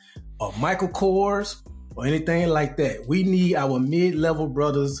bags or Michael Kors or anything like that. We need our mid-level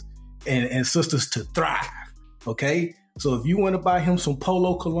brothers and sisters to thrive. Okay? So if you want to buy him some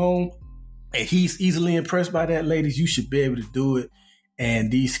Polo cologne and he's easily impressed by that, ladies, you should be able to do it.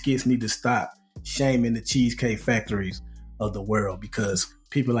 And these skits need to stop shaming the Cheesecake Factories of the world, because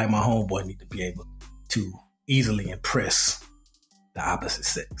people like my homeboy need to be able to easily impress the opposite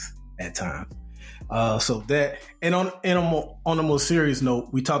sex at times. So that, and on a more serious note,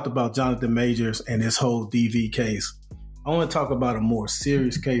 we talked about Jonathan Majors and his whole DV case. I want to talk about a more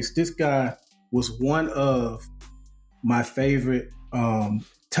serious case. This guy was one of my favorite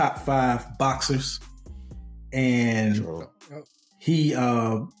top 5 boxers, and he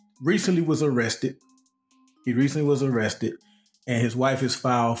recently was arrested. And his wife has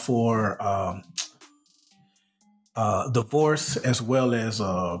filed for divorce, as well as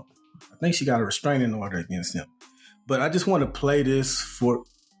I think she got a restraining order against him. But I just want to play this for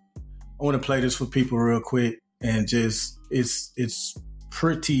people real quick, and just it's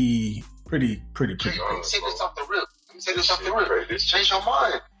pretty. Let me say this off the rip. Change your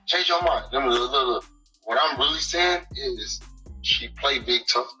mind. Look. What I'm really saying is, she played big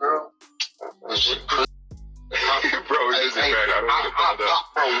tough girl, and she put. Bro, it doesn't matter. I don't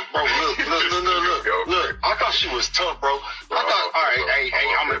bro, look. I thought she was tough, bro. I thought, all right,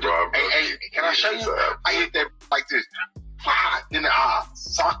 I'm gonna do. Can I show you? I hit that like this, in the eye,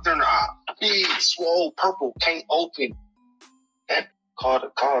 socked her in the eye, big, swole, purple, can't open. That called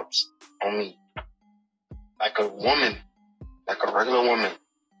the cops on me, like a woman, like a regular woman.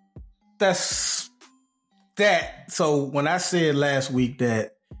 That's that. So when I said last week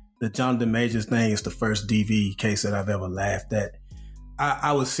that the Jonathan Majors thing is the first DV case that I've ever laughed at,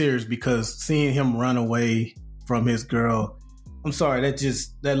 I was serious, because seeing him run away from his girl, I'm sorry,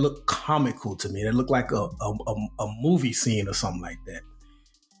 that looked comical to me. That looked like a movie scene or something like that.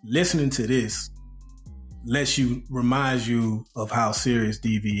 Listening to this reminds you of how serious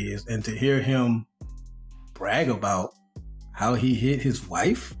DV is, and to hear him brag about how he hit his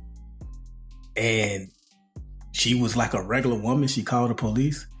wife and she was like a regular woman, she called the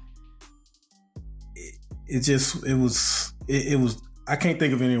police. It was I can't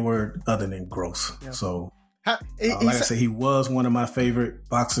think of any word other than gross. Yeah. So like I said, he was one of my favorite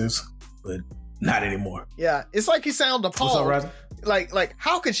boxers, but not anymore. Yeah, it's like he sounded appalled. What's up, Ryzen? Like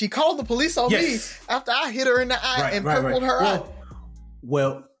how could she call the police on me after I hit her in the eye and purpled her eye?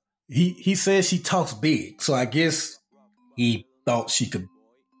 Well, he says she talks big, so I guess he thought she could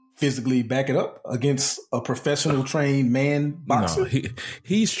physically back it up against a professional trained man boxer. No,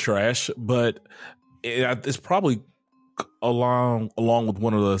 he's trash, but it's probably along with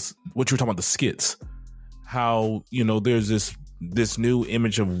one of the, what you were talking about, the skits, how, there's this new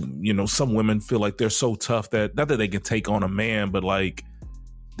image of, some women feel like they're so tough that not that they can take on a man, but like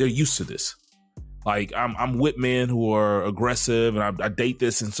they're used to this. Like I'm with men who are aggressive, and I date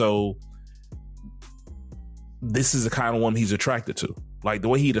this, and so this is the kind of woman he's attracted to. Like the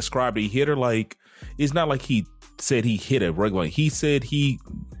way he described it, he hit her like, it's not like he said he hit her regularly. He said he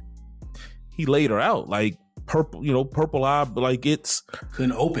laid her out like purple eye, but like it's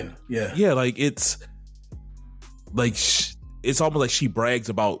couldn't open. Yeah. Like it's like it's almost like she brags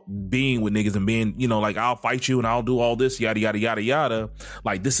about being with niggas and being, like I'll fight you and I'll do all this, yada yada yada yada.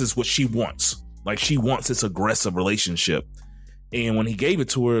 Like this is what she wants. Like she wants this aggressive relationship. And when he gave it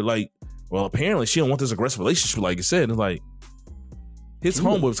to her, like, well, apparently she don't want this aggressive relationship. Like you said, it's like his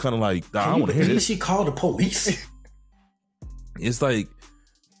homeboy was kind of like, I don't want to hear this. She called the police. It's like,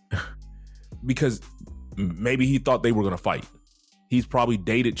 because maybe he thought they were going to fight. He's probably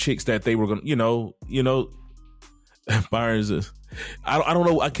dated chicks that they were going to, Byron's I don't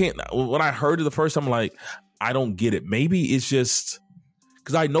know. I can't. When I heard it the first time, I'm like, I don't get it. Maybe it's just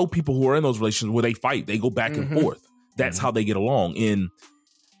because I know people who are in those relations where they fight. They go back and forth. That's how they get along. And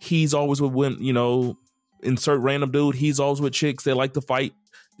he's always with women, insert random dude. He's always with chicks that like to fight.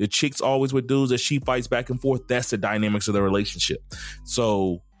 The chick's always with dudes that she fights back and forth. That's the dynamics of their relationship.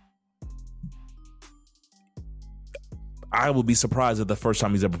 So I would be surprised at the first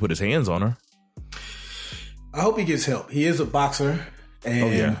time he's ever put his hands on her. I hope he gets help. He is a boxer,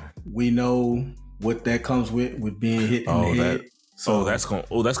 and we know what that comes with being hit in the head. So that's gonna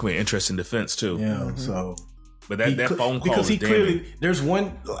be an interesting defense too. Yeah. So, but that phone call, because he clearly, there's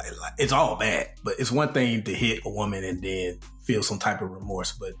one. It's all bad, but it's one thing to hit a woman and then feel some type of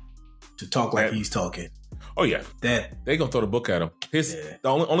remorse, but to talk like he's talking. Oh yeah, that they gonna throw the book at him. The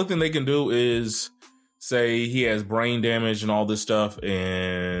only thing they can do is say he has brain damage and all this stuff,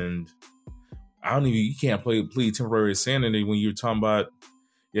 and you can't plead temporary insanity when you're talking about,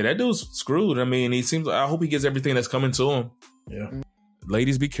 that dude's screwed. I mean, I hope he gets everything that's coming to him. Yeah.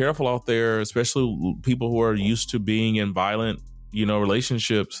 Ladies, be careful out there, especially people who are used to being in violent,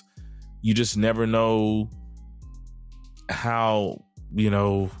 relationships. You just never know how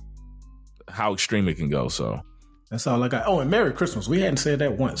extreme it can go. So That's all I got. Oh, and Merry Christmas. We hadn't said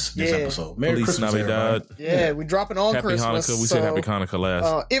that once this episode. Merry Feliz Christmas, Navidad. Yeah, we're dropping on Happy Christmas. Hanukkah. We said Happy Hanukkah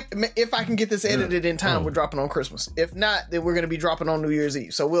last. If I can get this edited in time, we're dropping on Christmas. If not, then we're going to be dropping on New Year's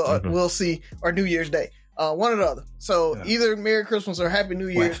Eve. So we'll see, or New Year's Day. One or the other. So either Merry Christmas or Happy New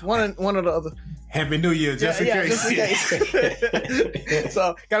Year's. One or the other. Happy New Year, just in case.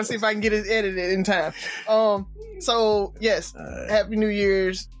 So gotta see if I can get it edited in time. So yes, Happy New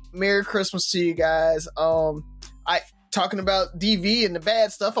Year's, Merry Christmas to you guys. Talking about DV and the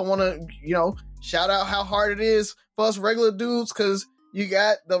bad stuff, I want to shout out how hard it is for us regular dudes, because you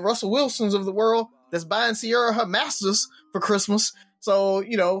got the Russell Wilsons of the world that's buying Sierra her Masters for Christmas. So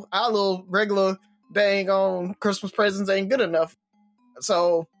our little regular dang on Christmas presents ain't good enough.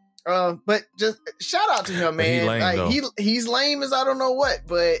 So but just shout out to him, man. He's lame as I don't know what,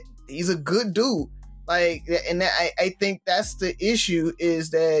 but he's a good dude. And I think that's the issue,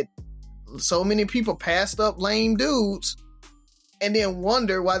 is that so many people passed up lame dudes and then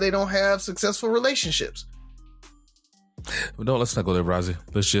wonder why they don't have successful relationships. No, let's not go there, Rozzy.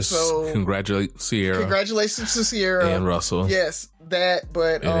 Let's just congratulate Sierra. Congratulations to Sierra and Russell. Yes, that.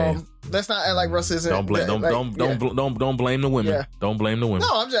 But let's not act like Russell isn't. Don't blame the women. Yeah. Don't blame the women.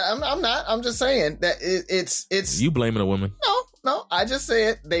 No, I'm not. I'm just saying that it's you blaming the women. No. I just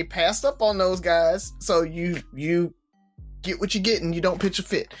said they passed up on those guys, so you get what you get and you don't pitch a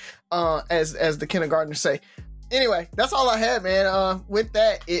fit, as the kindergartners say. Anyway, that's all I had, man. With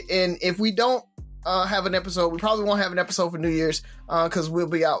that, and if we don't have an episode, we probably won't have an episode for New Year's, because we'll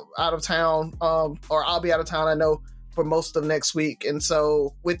be out of town, or I'll be out of town, I know, for most of next week. And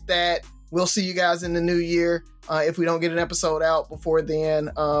so with that, we'll see you guys in the new year. If we don't get an episode out before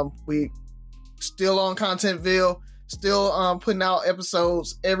then, we still on Contentville, still putting out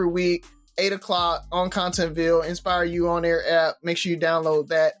episodes every week, 8:00 on Contentville, Inspire You on Air app. Make sure you download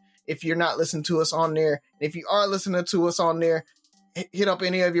that if you're not listening to us on there. If you are listening to us on there, hit up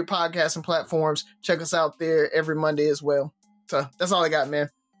any of your podcasting platforms. Check us out there every Monday as well. So that's all I got, man.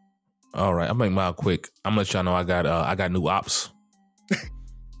 All right, I'll make mine quick. I'm gonna let y'all know I got new ops.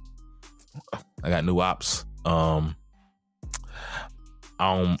 I got new ops. I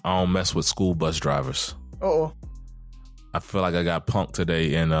don't mess with school bus drivers. Uh-oh. I feel like I got punked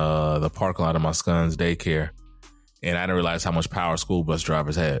today in the parking lot of my son's daycare, and I didn't realize how much power school bus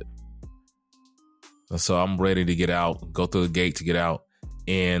drivers had. So I'm ready to get out, go through the gate to get out,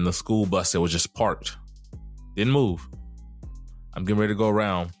 and the school bus that was just parked didn't move. I'm getting ready to go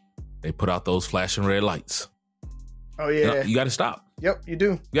around. They put out those flashing red lights. Oh yeah, you got to stop. Yep, you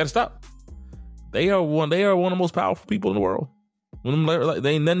do. You got to stop. They are one of the most powerful people in the world. When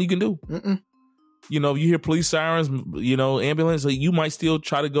they ain't nothing you can do. Mm-mm. You hear police sirens, ambulance, you might still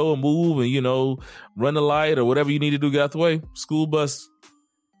try to go and move and, run the light or whatever you need to do, get out the way. School bus.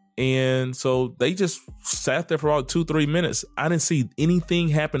 And so they just sat there for about 2-3 minutes. I didn't see anything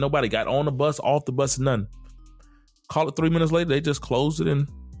happen. Nobody got on the bus, off the bus, none. Call it 3 minutes later, they just closed it and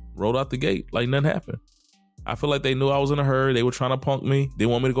rolled out the gate like nothing happened. I feel like they knew I was in a hurry. They were trying to punk me. They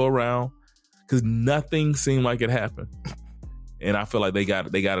want me to go around because nothing seemed like it happened. And I feel like they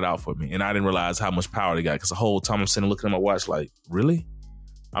got it out for me. And I didn't realize how much power they got, because the whole time I'm sitting looking at my watch like, really?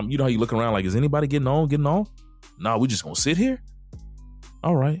 You know how you look around like, is anybody getting on? No, we just gonna sit here?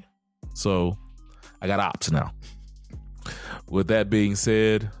 All right. So I got ops now. With that being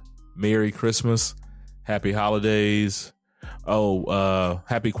said, Merry Christmas. Happy holidays.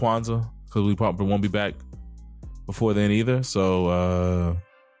 Happy Kwanzaa, because we probably won't be back before then either. So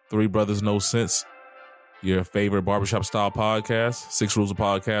Three Brothers No Sense, your favorite barbershop style podcast. 6 Rules of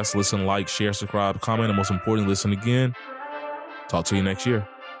Podcast. Listen, like, share, subscribe, comment, and most importantly, listen again. Talk to you next year.